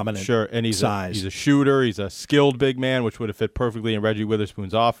be a dominant and he's size. He's a shooter. He's a skilled big man, which would have fit perfectly in Reggie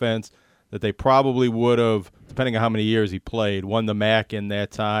Witherspoon's offense, that they probably would have, depending on how many years he played, won the MAC in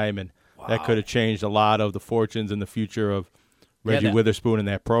that time, and that could have changed a lot of the fortunes and the future of Reggie Witherspoon in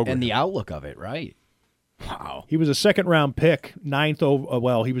that program. And the outlook of it, right? Wow. He was a second-round pick, he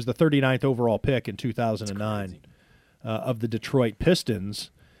was the 39th overall pick in 2009 of the Detroit Pistons,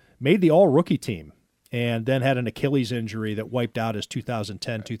 made the all-rookie team, and then had an Achilles injury that wiped out his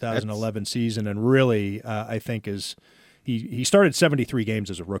 2010-2011 season, and really, I think, he started 73 games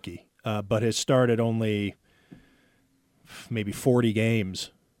as a rookie, but has started only maybe 40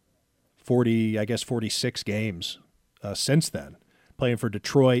 games, 46 games since then, playing for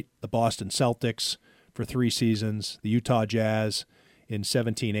Detroit, the Boston Celtics, for 3 seasons, the Utah Jazz in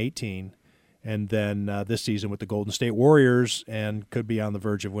 17-18, and then this season with the Golden State Warriors, and could be on the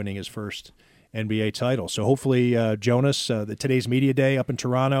verge of winning his first NBA title. So hopefully, Jonas, today's media day up in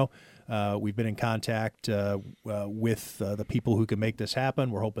Toronto, we've been in contact with the people who can make this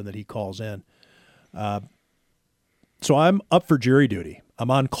happen. We're hoping that he calls in. So I'm up for jury duty. I'm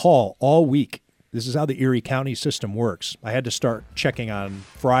on call all week. This is how the Erie County system works. I had to start checking on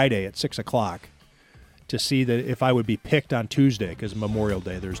Friday at 6 o'clock to see that if I would be picked on Tuesday, because Memorial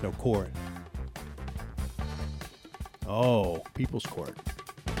Day, there's no court. Oh, People's Court.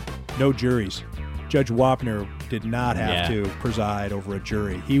 No juries. Judge Wapner did not have to preside over a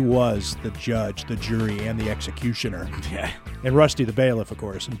jury. He was the judge, the jury, and the executioner. Yeah. And Rusty the bailiff, of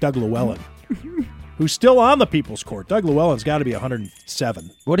course, and Doug Llewellyn, who's still on the People's Court. Doug Llewellyn's got to be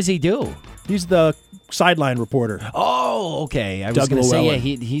 107. What does he do? He's the sideline reporter. Oh, okay. I was going to say,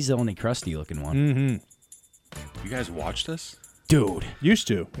 he's the only crusty-looking one. Mm-hmm. You guys watch this? Dude. Used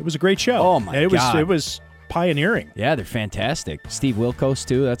to. It was a great show. Oh, my God. It was pioneering. Yeah, they're fantastic. Steve Wilkos,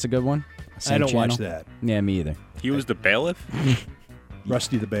 too. That's a good one. I don't watch that. Yeah, me either. He was the bailiff?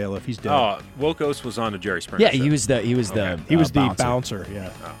 Rusty the bailiff. He's dead. Oh, Wilkos was on the Jerry Springer Yeah, show. he was the bouncer.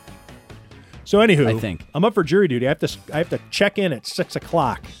 Yeah. So anywho, I think. I'm up for jury duty. I have to check in at 6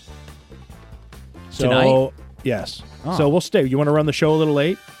 o'clock. So, tonight? Yes. Oh. So we'll stay. You want to run the show a little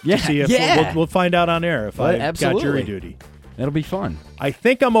late? Yeah. To see if we'll find out on air if I got jury duty. That'll be fun. I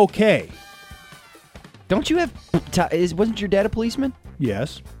think I'm okay. Don't you have? Wasn't your dad a policeman?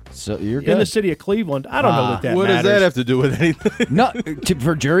 Yes. So you're good. In the city of Cleveland. I don't know that what matters. does that have to do with anything? No,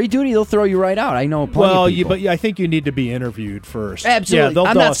 for jury duty, they'll throw you right out. I know plenty of people. But I think you need to be interviewed first. Absolutely. Yeah,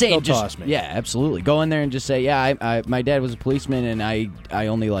 I'm not saying they'll just toss me. Yeah, absolutely. Go in there and just say, yeah, my dad was a policeman and I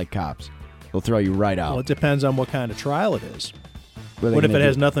only like cops. They'll throw you right out. Well, it depends on what kind of trial it is. What if it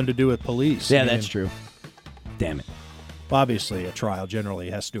has nothing to do with police? Yeah, that's true. Damn it. Obviously, a trial generally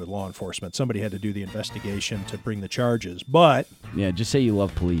has to do with law enforcement. Somebody had to do the investigation to bring the charges. But yeah, just say you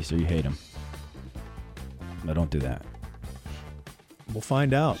love police or you hate them. No, don't do that. We'll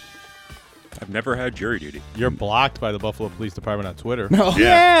find out. I've never had jury duty. You're blocked by the Buffalo Police Department on Twitter. No.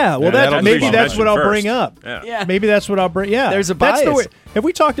 Yeah. Well, maybe that's what I'll first. bring up. Yeah. Maybe that's what I'll bring. Yeah. There's a That's the bias. way. Have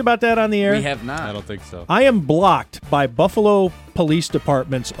we talked about that on the air? We have not. I don't think so. I am blocked by Buffalo Police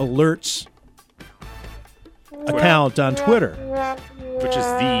Department's alerts account on Twitter. Which is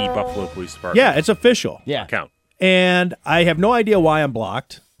the Buffalo Police Department. Yeah, it's official. Yeah. Account. And I have no idea why I'm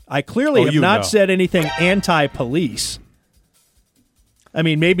blocked. I clearly have not said anything anti-police. I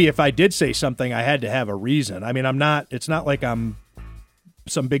mean, maybe if I did say something, I had to have a reason. I mean, it's not like I'm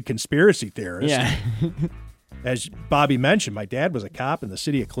some big conspiracy theorist. Yeah. As Bobby mentioned, my dad was a cop in the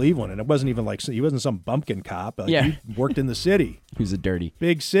city of Cleveland, and it wasn't even like he wasn't some bumpkin cop. Yeah. He worked in the city. He was a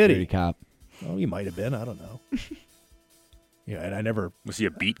big city dirty cop. Oh, he might have been. I don't know. Yeah, and I never. Was he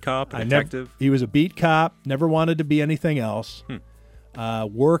a beat cop, a detective? He was a beat cop. Never wanted to be anything else.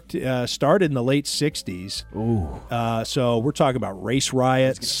 Started in the late '60s. Ooh. So we're talking about race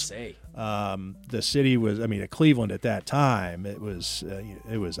riots. I was gonna say. The city was. I mean, Cleveland at that time, it was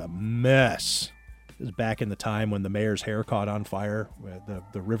a mess. It was back in the time when the mayor's hair caught on fire,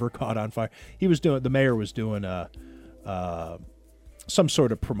 the river caught on fire. The mayor was doing some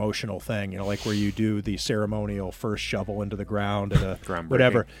sort of promotional thing, like where you do the ceremonial first shovel into the ground at a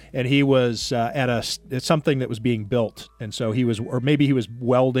whatever. And he was at something that was being built, and so he was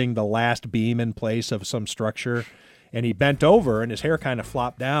welding the last beam in place of some structure, and he bent over, and his hair kind of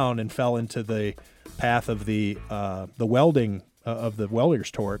flopped down and fell into the path of the welding of the welder's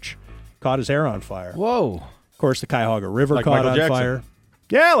torch. Caught his hair on fire. Whoa. Of course, the Cuyahoga River Like caught Michael on Jackson. fire.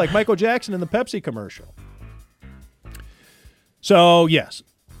 Yeah, like Michael Jackson in the Pepsi commercial. So, yes.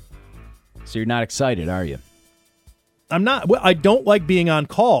 So you're not excited, are you? I'm not. Well, I don't like being on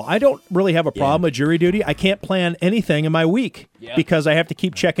call. I don't really have a problem with jury duty. I can't plan anything in my week because I have to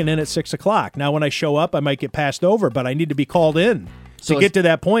keep checking in at 6 o'clock. Now, when I show up, I might get passed over, but I need to be called in to get to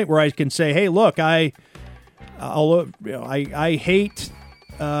that point where I can say, hey, look, I hate...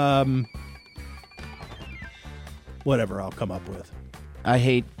 whatever I'll come up with. I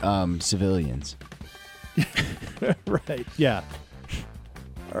hate civilians. Right, yeah.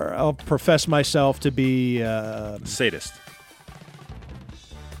 Or I'll profess myself to be... sadist.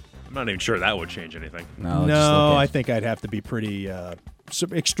 I'm not even sure that would change anything. No, I think I'd have to be pretty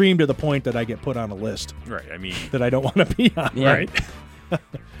extreme to the point that I get put on a list. Right, I mean... that I don't want to be on, Yeah. right?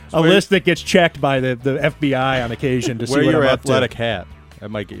 A list that gets checked by the FBI on occasion to see Wear what your I'm athletic up to. hat. That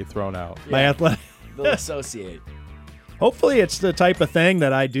might get you thrown out. My athletic... They'll associate. Hopefully it's the type of thing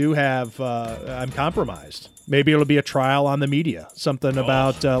that I do have, I'm compromised. Maybe it'll be a trial on the media, something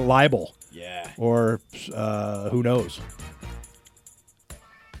about libel. Yeah. Or who knows.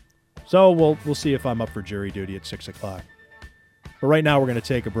 So we'll see if I'm up for jury duty at 6 o'clock. But right now we're going to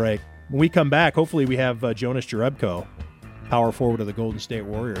take a break. When we come back, hopefully we have Jonas Jerebko, power forward of the Golden State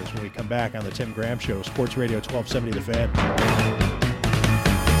Warriors, when we come back on the Tim Graham Show, Sports Radio 1270 The Fan.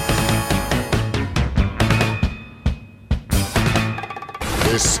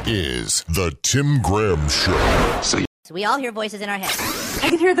 This is the Tim Graham Show. So we all hear voices in our heads. I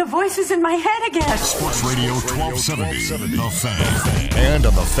can hear the voices in my head again. Sports Radio 1270, The Fan. And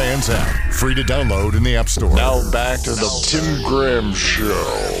on the Fans app. Free to download in the App Store. Now back to the Tim Graham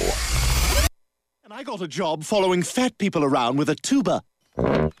Show. And I got a job following fat people around with a tuba.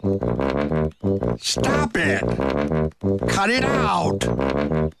 Stop it! Cut it out!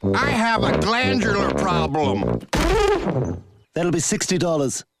 I have a glandular problem. That'll be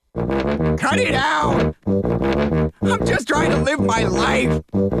 $60. Cut it out! I'm just trying to live my life.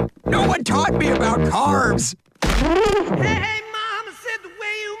 No one taught me about carbs. Hey, mama said the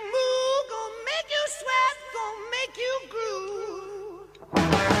way you move gonna make you sweat, gonna make you groove.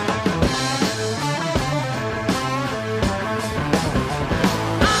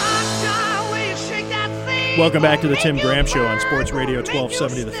 Welcome back to the Tim Graham Show on Sports Radio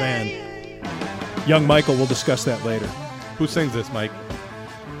 1270 The Fan. Young Michael, we'll discuss that later. Who sings this, Mike?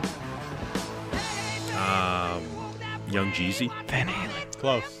 Young Jeezy. Van Halen.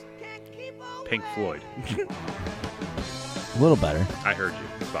 Close. Pink Floyd. A little better. I heard you,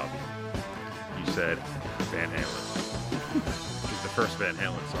 Bobby. You said Van Halen. Which is the first Van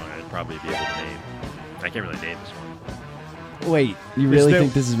Halen song I'd probably be able to name. I can't really name this one. Wait, you really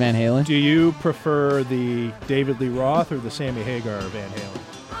think this is Van Halen? Do you prefer the David Lee Roth or the Sammy Hagar Van Halen?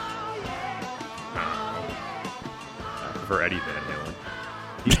 I prefer Eddie Van Halen.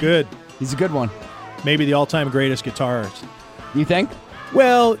 He's good. He's a good one. Maybe the all-time greatest guitarist. You think?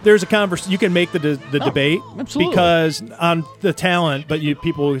 Well, there's a conversation. You can make the debate absolutely. Because on the talent, but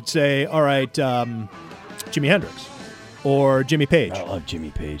people would say, all right, Jimi Hendrix or Jimmy Page. I love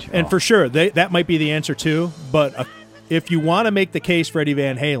Jimmy Page. And for sure, that might be the answer too. But if you want to make the case for Eddie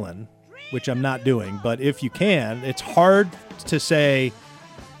Van Halen, which I'm not doing, but if you can, it's hard to say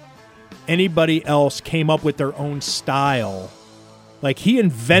anybody else came up with their own style. Like, he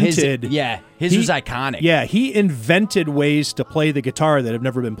invented... His was iconic. Yeah, he invented ways to play the guitar that have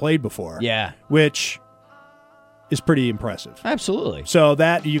never been played before. Yeah. Which is pretty impressive. Absolutely. So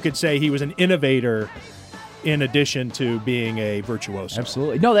that, you could say he was an innovator in addition to being a virtuoso.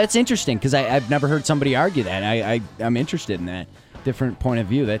 Absolutely. No, that's interesting, because I've never heard somebody argue that. I'm interested in that different point of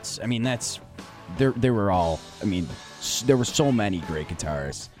view. They were all... there were so many great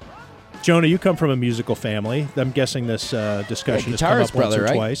guitarists. Jonah, you come from a musical family. I'm guessing this discussion has come up once or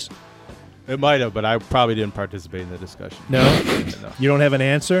twice. It might have, but I probably didn't participate in the discussion. No? No. You don't have an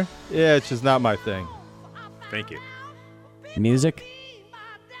answer? Yeah, it's just not my thing. Thank you. Music?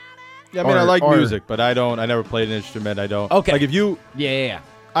 Yeah, I like music, but I never played an instrument. I don't. Okay. Like, if you... Yeah.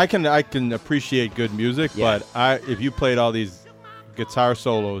 I can appreciate good music, but if you played all these guitar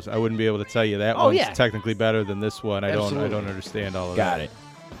solos, I wouldn't be able to tell you that one's technically better than this one. I don't understand all of that. Got it.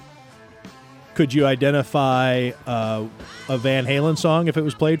 Could you identify a Van Halen song if it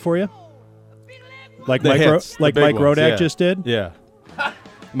was played for you? Like Mike Rodak just did? Yeah.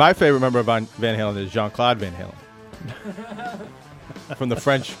 My favorite member of Van Halen is Jean-Claude Van Halen. From the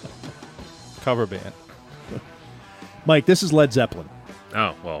French cover band. Mike, this is Led Zeppelin.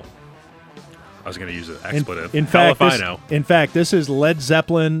 Oh, well, I was going to use an expletive. In fact, this is Led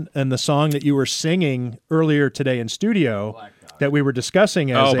Zeppelin and the song that you were singing earlier today in studio that we were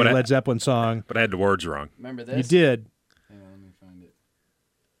discussing as a Led Zeppelin song. But I had the words wrong. Remember this? You did. Hang on, let me find it.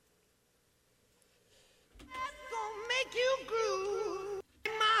 Gonna make you groove.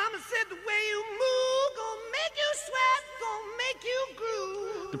 Mama said the way you move gonna make you sweat, gonna make you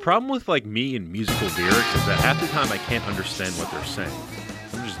groove. The problem with me and musical lyrics is that half the time I can't understand what they're saying.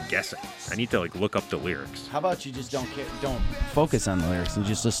 I'm just guessing. I need to look up the lyrics. How about you just don't focus on the lyrics and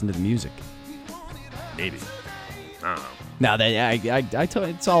just listen to the music? Maybe. I don't know. No, I tell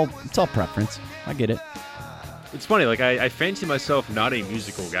you, it's all preference. I get it. It's funny, I fancy myself not a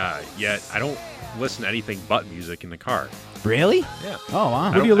musical guy, yet I don't listen to anything but music in the car. Really? Yeah. Oh,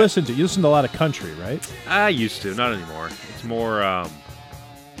 wow. What do you listen to? You listen to a lot of country, right? I used to, not anymore. It's more, I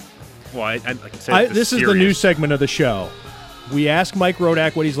can say this is the new segment of the show. We ask Mike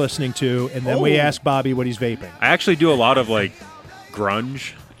Rodak what he's listening to, and then we ask Bobby what he's vaping. I actually do a lot of,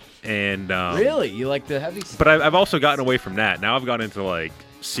 grunge. And really, you like the heavy stuff? But I've also gotten away from that. Now I've gotten into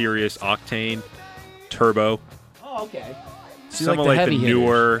Sirius, Octane, Turbo. Oh, okay. So some of the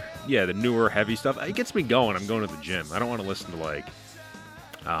newer, the newer heavy stuff. It gets me going. I'm going to the gym. I don't want to listen to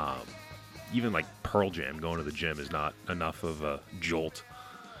even Pearl Jam. Going to the gym is not enough of a jolt.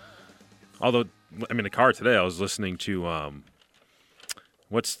 Although, I'm in the car today, I was listening to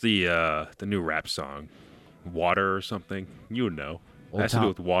what's the new rap song, Water or something? You would know. It has to do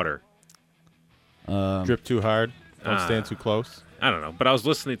with water. Drip too hard. Don't stand too close. I don't know, but I was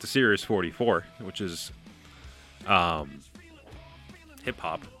listening to Sirius 44, which is hip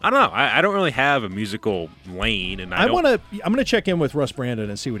hop. I don't know. I don't really have a musical lane, and I'm gonna check in with Russ Brandon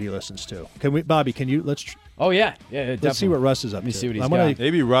and see what he listens to. Can we, Bobby? Can you let's? Oh yeah, definitely. Let's see what Russ is up to. Let me see what he's got.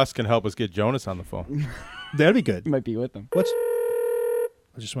 Maybe Russ can help us get Jonas on the phone. That'd be good. He might be with them. I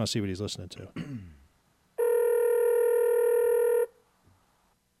just want to see what he's listening to.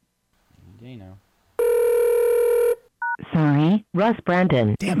 You know. Sorry, Russ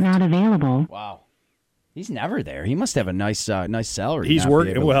Brandon is not available. Wow. He's never there. He must have a nice salary. He's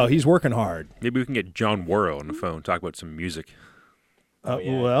working. Well, he's working hard. Maybe we can get John Worrell on the phone, talk about some music.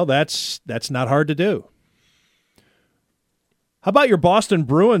 Well, that's not hard to do. How about your Boston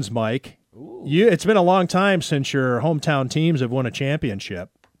Bruins, Mike? It's been a long time since your hometown teams have won a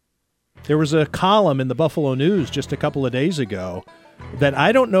championship. There was a column in the Buffalo News just a couple of days ago that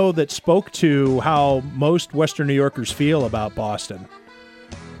I don't know that spoke to how most Western New Yorkers feel about Boston.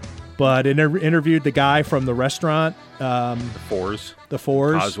 But it interviewed the guy from the restaurant. The Fours.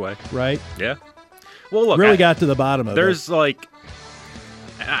 Causeway. Right? Yeah. Well, look. Really got to the bottom of it. There's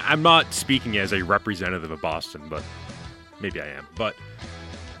I'm not speaking as a representative of Boston, but maybe I am. But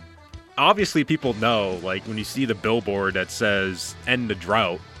obviously people know, like, when you see the billboard that says end the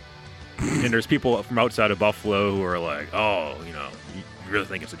drought, and there's people from outside of Buffalo who are like, oh, you really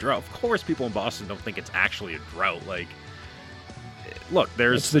think it's a drought? Of course people in Boston don't think it's actually a drought. Like, look,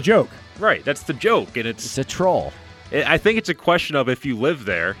 That's the joke. Right, that's the joke. And it's a troll. I think it's a question of if you live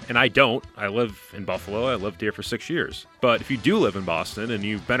there, and I don't. I live in Buffalo. I lived here for 6 years. But if you do live in Boston and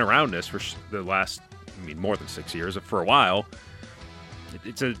you've been around this for the last, more than 6 years, for a while,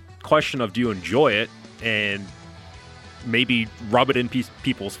 it's a question of do you enjoy it and maybe rub it in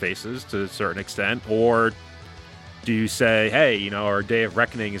people's faces to a certain extent, or do you say, hey, our day of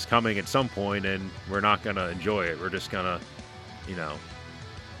reckoning is coming at some point and we're not going to enjoy it. We're just going to,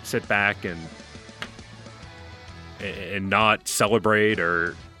 sit back and not celebrate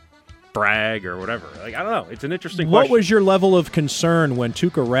or brag or whatever. Like, I don't know. It's an interesting question. What was your level of concern when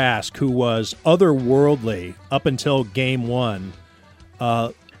Tuukka Rask, who was otherworldly up until game one,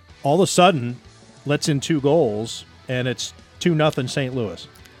 all of a sudden lets in 2 goals and it's 2-0 St. Louis?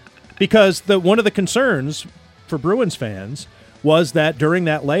 Because one of the concerns for Bruins fans was that during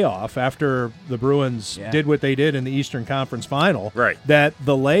that layoff, after the Bruins did what they did in the Eastern Conference Final, that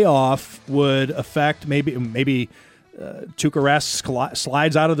the layoff would affect maybe Tuukka Rask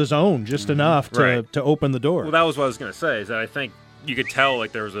slides out of the zone just enough to open the door. Well, that was what I was going to say, is that I think you could tell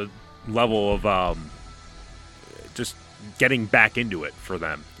like there was a level of just getting back into it for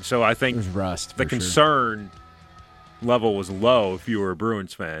them. So I think it was rust, the concern level was low if you were a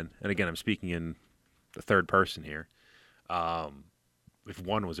Bruins fan. And again, I'm speaking in the third person here. If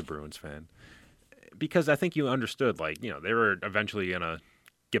one was a Bruins fan, because I think you understood, they were eventually going to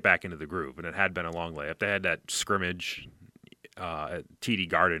get back into the groove, and it had been a long layup. They had that scrimmage at TD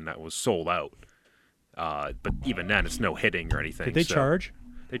Garden that was sold out, but even then, it's no hitting or anything. Did they charge?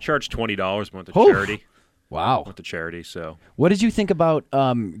 They charged $20, went to charity. Wow. Went to charity, so. What did you think about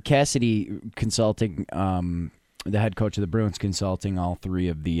Cassidy consulting, the head coach of the Bruins consulting all 3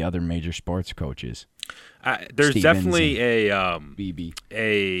 of the other major sports coaches? There's Stevens definitely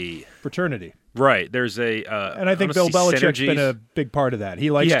a fraternity. Right. There's and I think Bill Belichick's been a big part of that.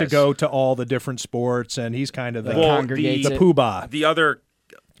 He likes to go to all the different sports, and he's kind of the poobah. The other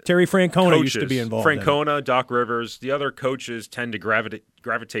Terry Francona coaches, used to be involved. Francona, Doc Rivers, the other coaches tend to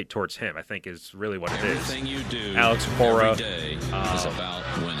gravitate towards him, I think is really what it is. Everything you do Alex Cora, every day is about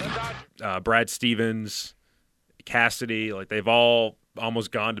winning. Brad Stevens, Cassidy, they've all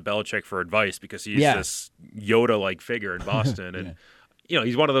almost gone to Belichick for advice because he's this Yoda-like figure in Boston. And,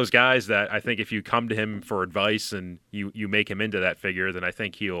 he's one of those guys that I think if you come to him for advice and you make him into that figure, then I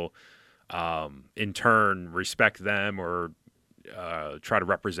think he'll, in turn, respect them or try to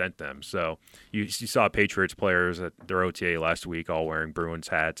represent them. So you saw Patriots players at their OTA last week all wearing Bruins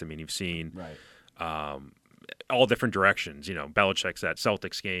hats. I mean, you've seen all different directions. Belichick's at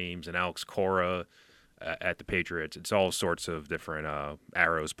Celtics games and Alex Cora at the Patriots. It's all sorts of different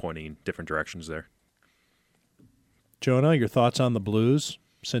arrows pointing different directions there. Jonah, your thoughts on the Blues,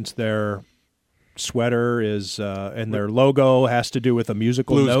 since their sweater is and their logo has to do with a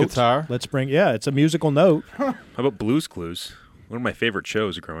musical Blues note. Guitar. It's a musical note. How about Blues Clues? One of my favorite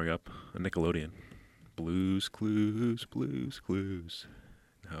shows growing up on Nickelodeon. Blues Clues, Blues Clues.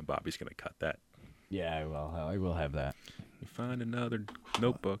 Bobby's going to cut that. Yeah, I will have that. You find another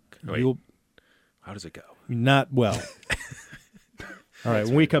notebook. How does it go? Not well. All right,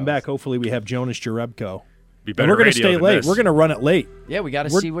 when we come back, hopefully we have Jonas Jerebko. Be better and we're going to radio stay than late. this. We're going to run it late. Yeah, we got to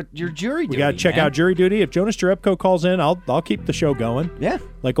see what your jury duty. We got to check out jury duty. If Jonas Jerebko calls in, I'll keep the show going. Yeah,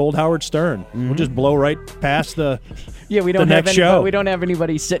 like old Howard Stern. We'll just blow right past the we don't the have next show. We don't have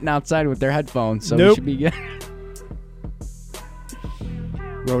anybody sitting outside with their headphones, so Nope. we should be good.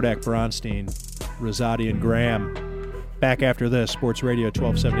 Rodak, Bronstein, Rosati, and Graham. Back after this, Sports Radio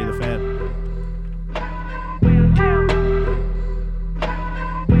 1270 The Fan.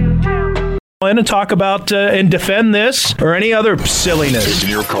 And talk about and defend this or any other silliness. Taking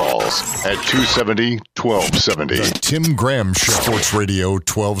your calls at 270-1270. The Tim Graham Show. Sports Radio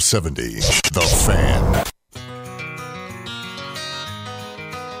 1270. The Fan.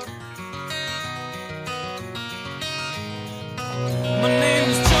 My name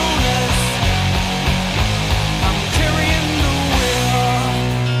is Jonas. I'm carrying the wheel.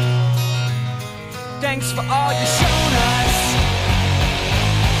 Thanks for all you've shown us.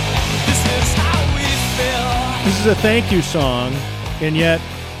 This is how we feel. This is a thank you song, and yet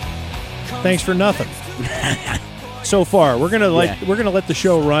thanks for nothing. So far, we're gonna let the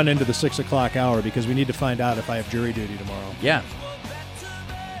show run into the 6 o'clock hour because we need to find out if I have jury duty tomorrow. Yeah.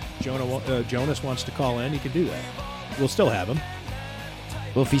 Jonas wants to call in. He can do that. We'll still have him.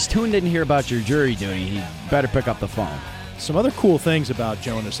 Well, if he's tuned in to hear about your jury duty, he better pick up the phone. Some other cool things about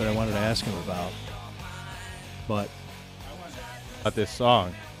Jonas that I wanted to ask him about, but about this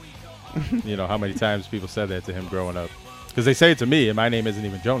song. You know how many times people said that to him growing up? Because they say it to me, and my name isn't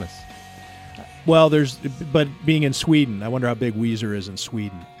even Jonas. well, but being in Sweden, I wonder how big Weezer is in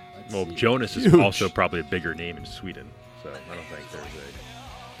Sweden. Well, Jonas is Huge. also probably a bigger name in Sweden, so I don't think there's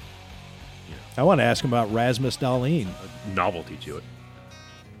I want to ask him about Rasmus Dahlin. a novelty to it.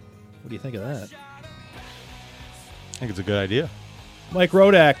 What do you think of that? I think it's a good idea. Mike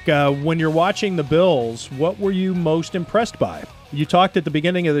Rodak, when you're watching the Bills, what were you most impressed by? You talked at the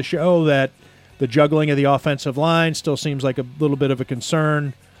beginning of the show that the juggling of the offensive line still seems like a little bit of a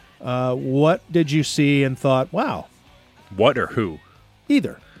concern. What did you see and thought, wow? What or who?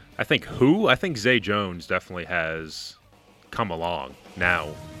 Either. I think who? I think Zay Jones definitely has come along. Now,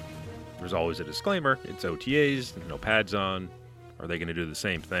 there's always a disclaimer. It's OTAs, no pads on. Are they going to do the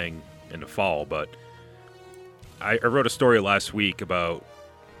same thing in the fall? But I wrote a story last week about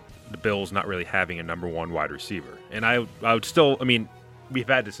the Bills not really having a number one wide receiver. And I would still, I mean, we've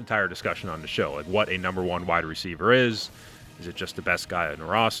had this entire discussion on the show, like what a number one wide receiver is. Is it just the best guy on the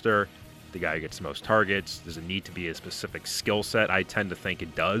roster? The guy who gets the most targets? Does it need to be a specific skill set? I tend to think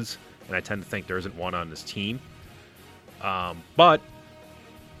it does, and I tend to think there isn't one on this team. But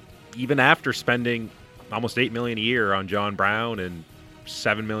even after spending almost $8 million a year on John Brown and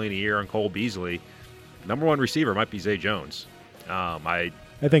 $7 million a year on Cole Beasley, number one receiver might be Zay Jones. I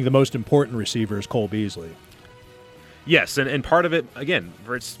think the most important receiver is Cole Beasley. Yes, and part of it, again,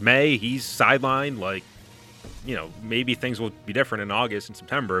 it's May, he's sidelined, like, you know, maybe things will be different in August and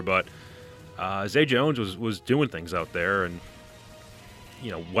September, but Zay Jones was doing things out there, and,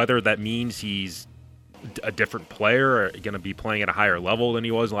 you know, whether that means he's a different player or going to be playing at a higher level than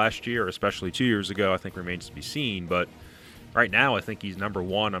he was last year, or especially 2 years ago, I think remains to be seen, but right now I think he's number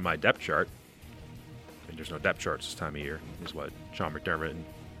one on my depth chart. And there's no depth charts this time of year, is what Sean McDermott and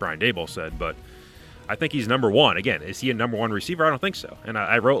Brian Daboll said, but I think he's number one. Again, is he a number one receiver? I don't think so. And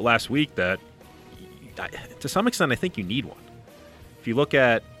I wrote last week that to some extent I think you need one. If you look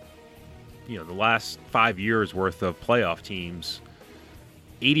at, you know, the last 5 years worth of playoff teams,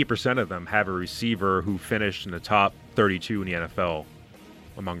 80% of them have a receiver who finished in the top 32 in the NFL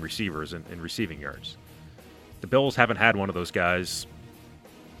among receivers in receiving yards. The Bills haven't had one of those guys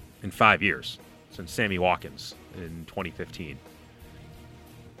in 5 years, since Sammy Watkins in 2015.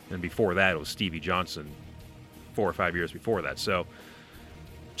 And before that, it was Stevie Johnson 4 or 5 years before that. So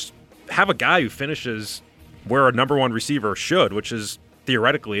just have a guy who finishes where a number one receiver should, which is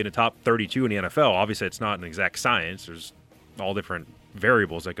theoretically in the top 32 in the NFL. Obviously, it's not an exact science. There's all different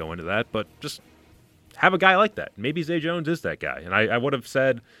variables that go into that, but just have a guy like that. Maybe Zay Jones is that guy. And I would have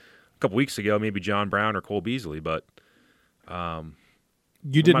said a couple weeks ago maybe John Brown or Cole Beasley, but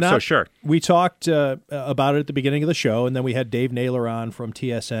you did I'm not so sure. We talked about it at the beginning of the show, and then we had Dave Naylor on from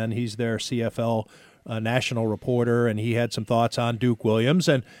TSN. He's their CFL national reporter, and he had some thoughts on Duke Williams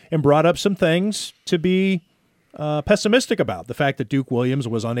and brought up some things to be pessimistic about. The fact that Duke Williams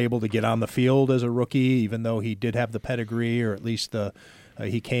was unable to get on the field as a rookie, even though he did have the pedigree, or at least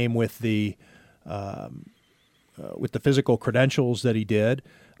he came with the physical credentials that he did.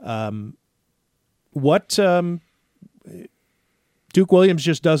 Duke Williams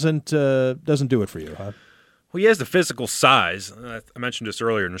just doesn't do it for you, huh? Well, he has the physical size. I mentioned this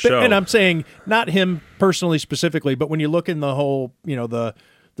earlier in the show. And I'm saying not him personally specifically, but when you look in the whole, the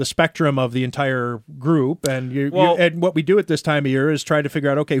spectrum of the entire group, and and what we do at this time of year is try to figure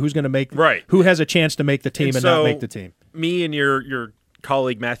out, okay, who's going to make who has a chance to make the team and not make the team. Me and your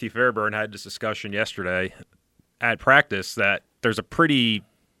colleague Matthew Fairburn had this discussion yesterday at practice that there's a pretty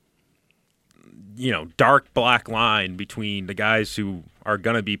dark black line between the guys who are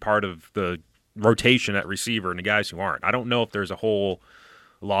going to be part of the rotation at receiver and the guys who aren't. I don't know if there's a whole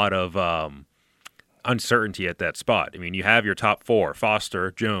lot of uncertainty at that spot. I mean, you have your top four: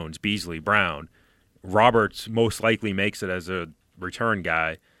 Foster, Jones, Beasley, Brown. Roberts most likely makes it as a return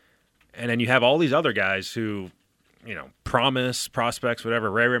guy. And then you have all these other guys who, prospects,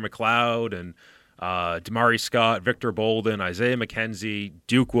 whatever, Ray McLeod and Damari Scott, Victor Bolden, Isaiah McKenzie,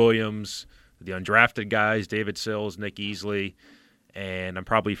 Duke Williams, the undrafted guys, David Sills, Nick Easley, and I'm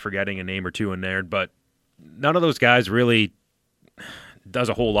probably forgetting a name or two in there, but none of those guys really does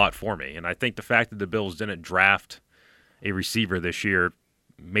a whole lot for me. And I think the fact that the Bills didn't draft a receiver this year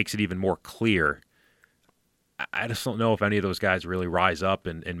makes it even more clear. I just don't know if any of those guys really rise up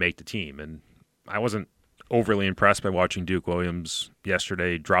and make the team. And I wasn't overly impressed by watching Duke Williams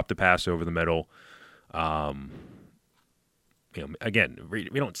yesterday drop the pass over the middle. Again, we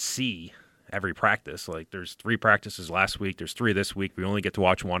don't see every practice. Like, there's 3 practices last week. There's 3 this week. We only get to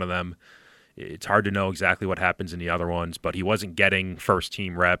watch one of them. It's hard to know exactly what happens in the other ones, but he wasn't getting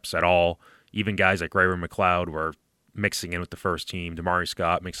first-team reps at all. Even guys like Ray McLeod were mixing in with the first team. Damari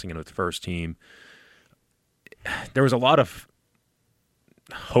Scott mixing in with the first team. There was a lot of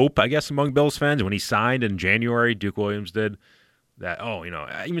hope, I guess, among Bills fans when he signed in January. Duke Williams did that.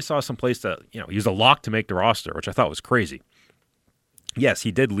 I even saw some place that he was a lock to make the roster, which I thought was crazy. Yes,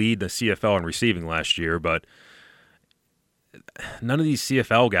 he did lead the CFL in receiving last year, but none of these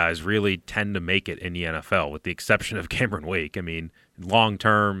CFL guys really tend to make it in the NFL, with the exception of Cameron Wake. I mean,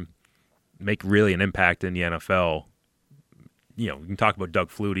 long-term, make really an impact in the NFL. You can talk about Doug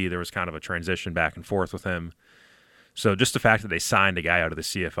Flutie. There was kind of a transition back and forth with him. So just the fact that they signed a guy out of the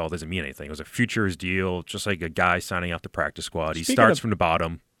CFL doesn't mean anything. It was a futures deal, just like a guy signing out the practice squad. He starts from the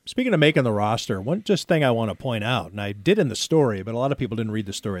bottom. Speaking of making the roster, one just thing I want to point out, and I did in the story, but a lot of people didn't read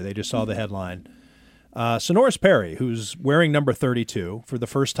the story. They just saw the headline. Sonoris Perry, who's wearing number 32 for the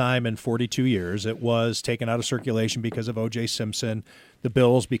first time in 42 years. It was taken out of circulation because of O.J. Simpson. The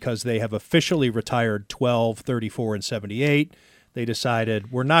Bills, because they have officially retired 12, 34, and 78, they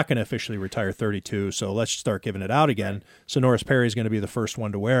decided we're not going to officially retire 32, so let's start giving it out again. Sonoris Perry is going to be the first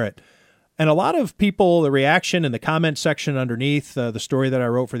one to wear it. And a lot of people, the reaction in the comment section underneath the story that I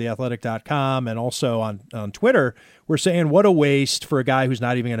wrote for theathletic.com and also on Twitter, were saying, what a waste for a guy who's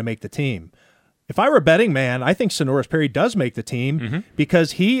not even going to make the team. If I were a betting man, I think Sonoris Perry does make the team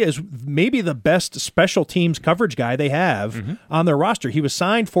because he is maybe the best special teams coverage guy they have on their roster. He was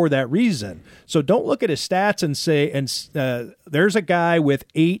signed for that reason. So don't look at his stats and say, there's a guy with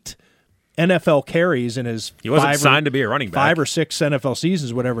 8 NFL carries in his he wasn't signed to be a running back. 5 or 6 NFL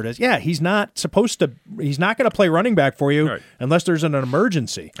seasons, whatever it is. Yeah, he's not supposed to. He's not going to play running back for you unless there's an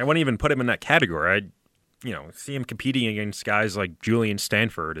emergency. I wouldn't even put him in that category. See him competing against guys like Julian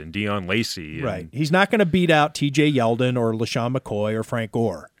Stanford and Deion Lacey. Right. He's not going to beat out T.J. Yeldon or LaShawn McCoy or Frank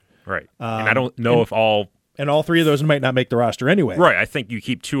Gore. Right. And I don't know if all... And all 3 of those might not make the roster anyway. Right. I think you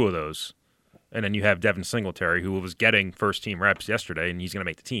keep 2 of those. And then you have Devin Singletary, who was getting first-team reps yesterday, and he's going to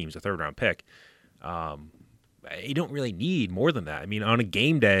make the team. He's a third-round pick. You don't really need more than that. I mean, on a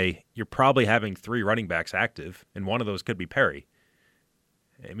game day, you're probably having 3 running backs active, and one of those could be Perry.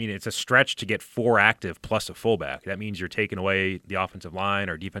 I mean, it's a stretch to get 4 active plus a fullback. That means you're taking away the offensive line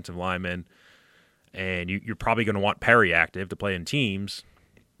or defensive lineman, and you're probably going to want Perry active to play in teams.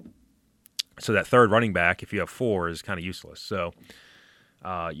 So that third running back, if you have 4, is kind of useless. So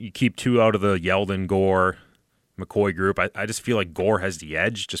you keep 2 out of the Yeldon, Gore, McCoy group. I just feel like Gore has the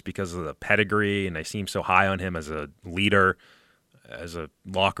edge just because of the pedigree, and I seem so high on him as a leader, as a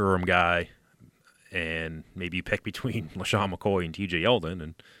locker room guy. And maybe you pick between LaShawn McCoy and T.J. Yeldon,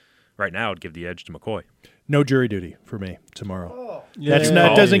 and right now I'd give the edge to McCoy. No jury duty for me tomorrow.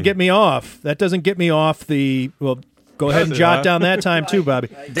 That doesn't get me off. That doesn't get me off the – well, go ahead and jot down that time too, Bobby.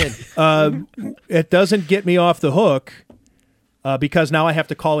 I did. It doesn't get me off the hook because now I have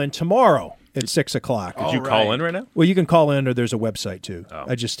to call in tomorrow at 6 o'clock. Did you call in right now? Well, you can call in, or there's a website too. Oh.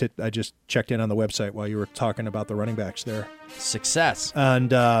 I just checked in on the website while you were talking about the running backs there. Success.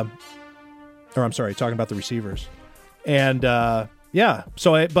 And or I'm sorry, talking about the receivers. And yeah,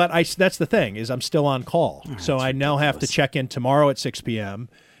 so that's the thing, is I'm still on call. So I now have to check in tomorrow at 6 p.m.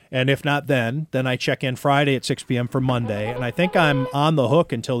 And if not then I check in Friday at 6 p.m. for Monday. And I think I'm on the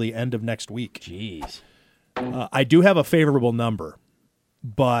hook until the end of next week. Jeez. I do have a favorable number,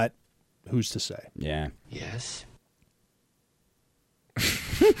 but who's to say? Yeah. Yes.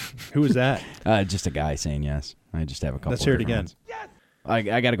 Who is that? Just a guy saying yes. I just have a couple. Let's hear it again. Ones.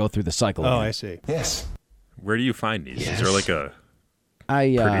 I got to go through the cycle. Oh, again. I see. Yes. Where do you find these? Yes. Is there like a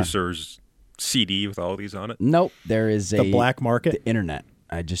producer's CD with all these on it? Nope. There is The black market? The internet.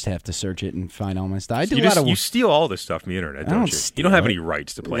 I just have to search it and find all my stuff. I do You steal all this stuff from the internet, don't you? You don't have any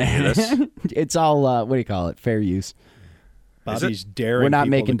rights to play any of this. It's all, what do you call it? Fair use. Bobby's daring. We're not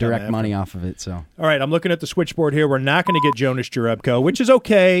people making to come direct after money him. off of it, so. All right, I'm looking at the switchboard here. We're not going to get Jonas Jerebko, which is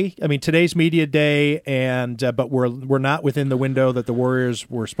okay. I mean, today's media day, and but we're not within the window that the Warriors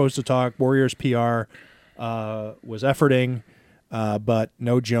were supposed to talk. Warriors PR was efforting, but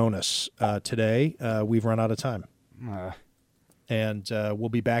no Jonas today. We've run out of time, and we'll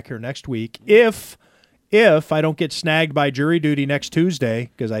be back here next week if I don't get snagged by jury duty next Tuesday,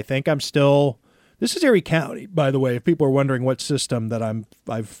 because I think I'm still. This is Erie County, by the way, if people are wondering what system that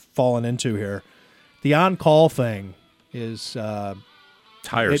I've fallen into here. The on-call thing is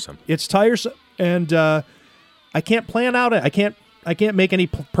tiresome. It's tiresome, and I can't plan out. I can't make any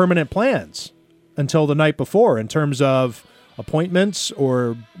permanent plans until the night before in terms of appointments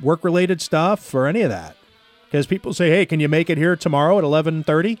or work-related stuff or any of that. Because people say, hey, can you make it here tomorrow at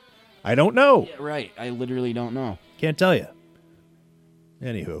 11:30? I don't know. Yeah, right. I literally don't know. Can't tell you.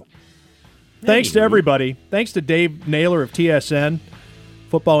 Anywho. Thanks to everybody. Thanks to Dave Naylor of TSN,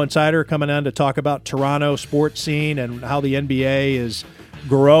 Football Insider, coming on to talk about Toronto sports scene and how the NBA is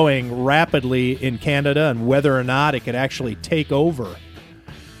growing rapidly in Canada and whether or not it could actually take over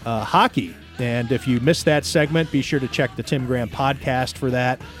hockey. And if you missed that segment, be sure to check the Tim Graham podcast for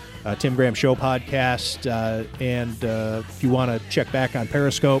that, Tim Graham Show podcast. And if you want to check back on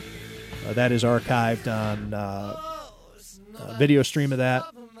Periscope, that is archived on video stream of that.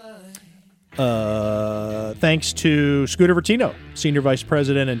 Thanks to Scooter Vertino, Senior Vice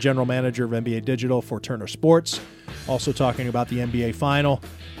President and General Manager of NBA Digital for Turner Sports, also talking about the NBA Final.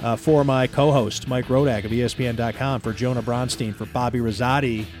 For my co-host, Mike Rodak of ESPN.com, for Jonah Bronstein, for Bobby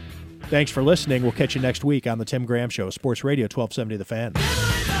Rosati, thanks for listening. We'll catch you next week on the Tim Graham Show, Sports Radio 1270 The Fan.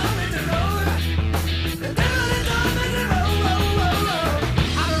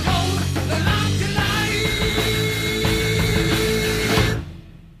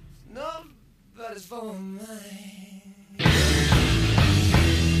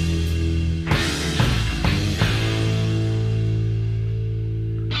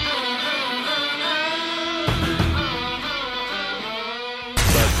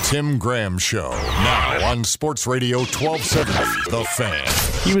 Tim Graham Show, now on Sports Radio 1270, The Fan.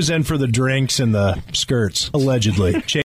 He was in for the drinks and the skirts, allegedly.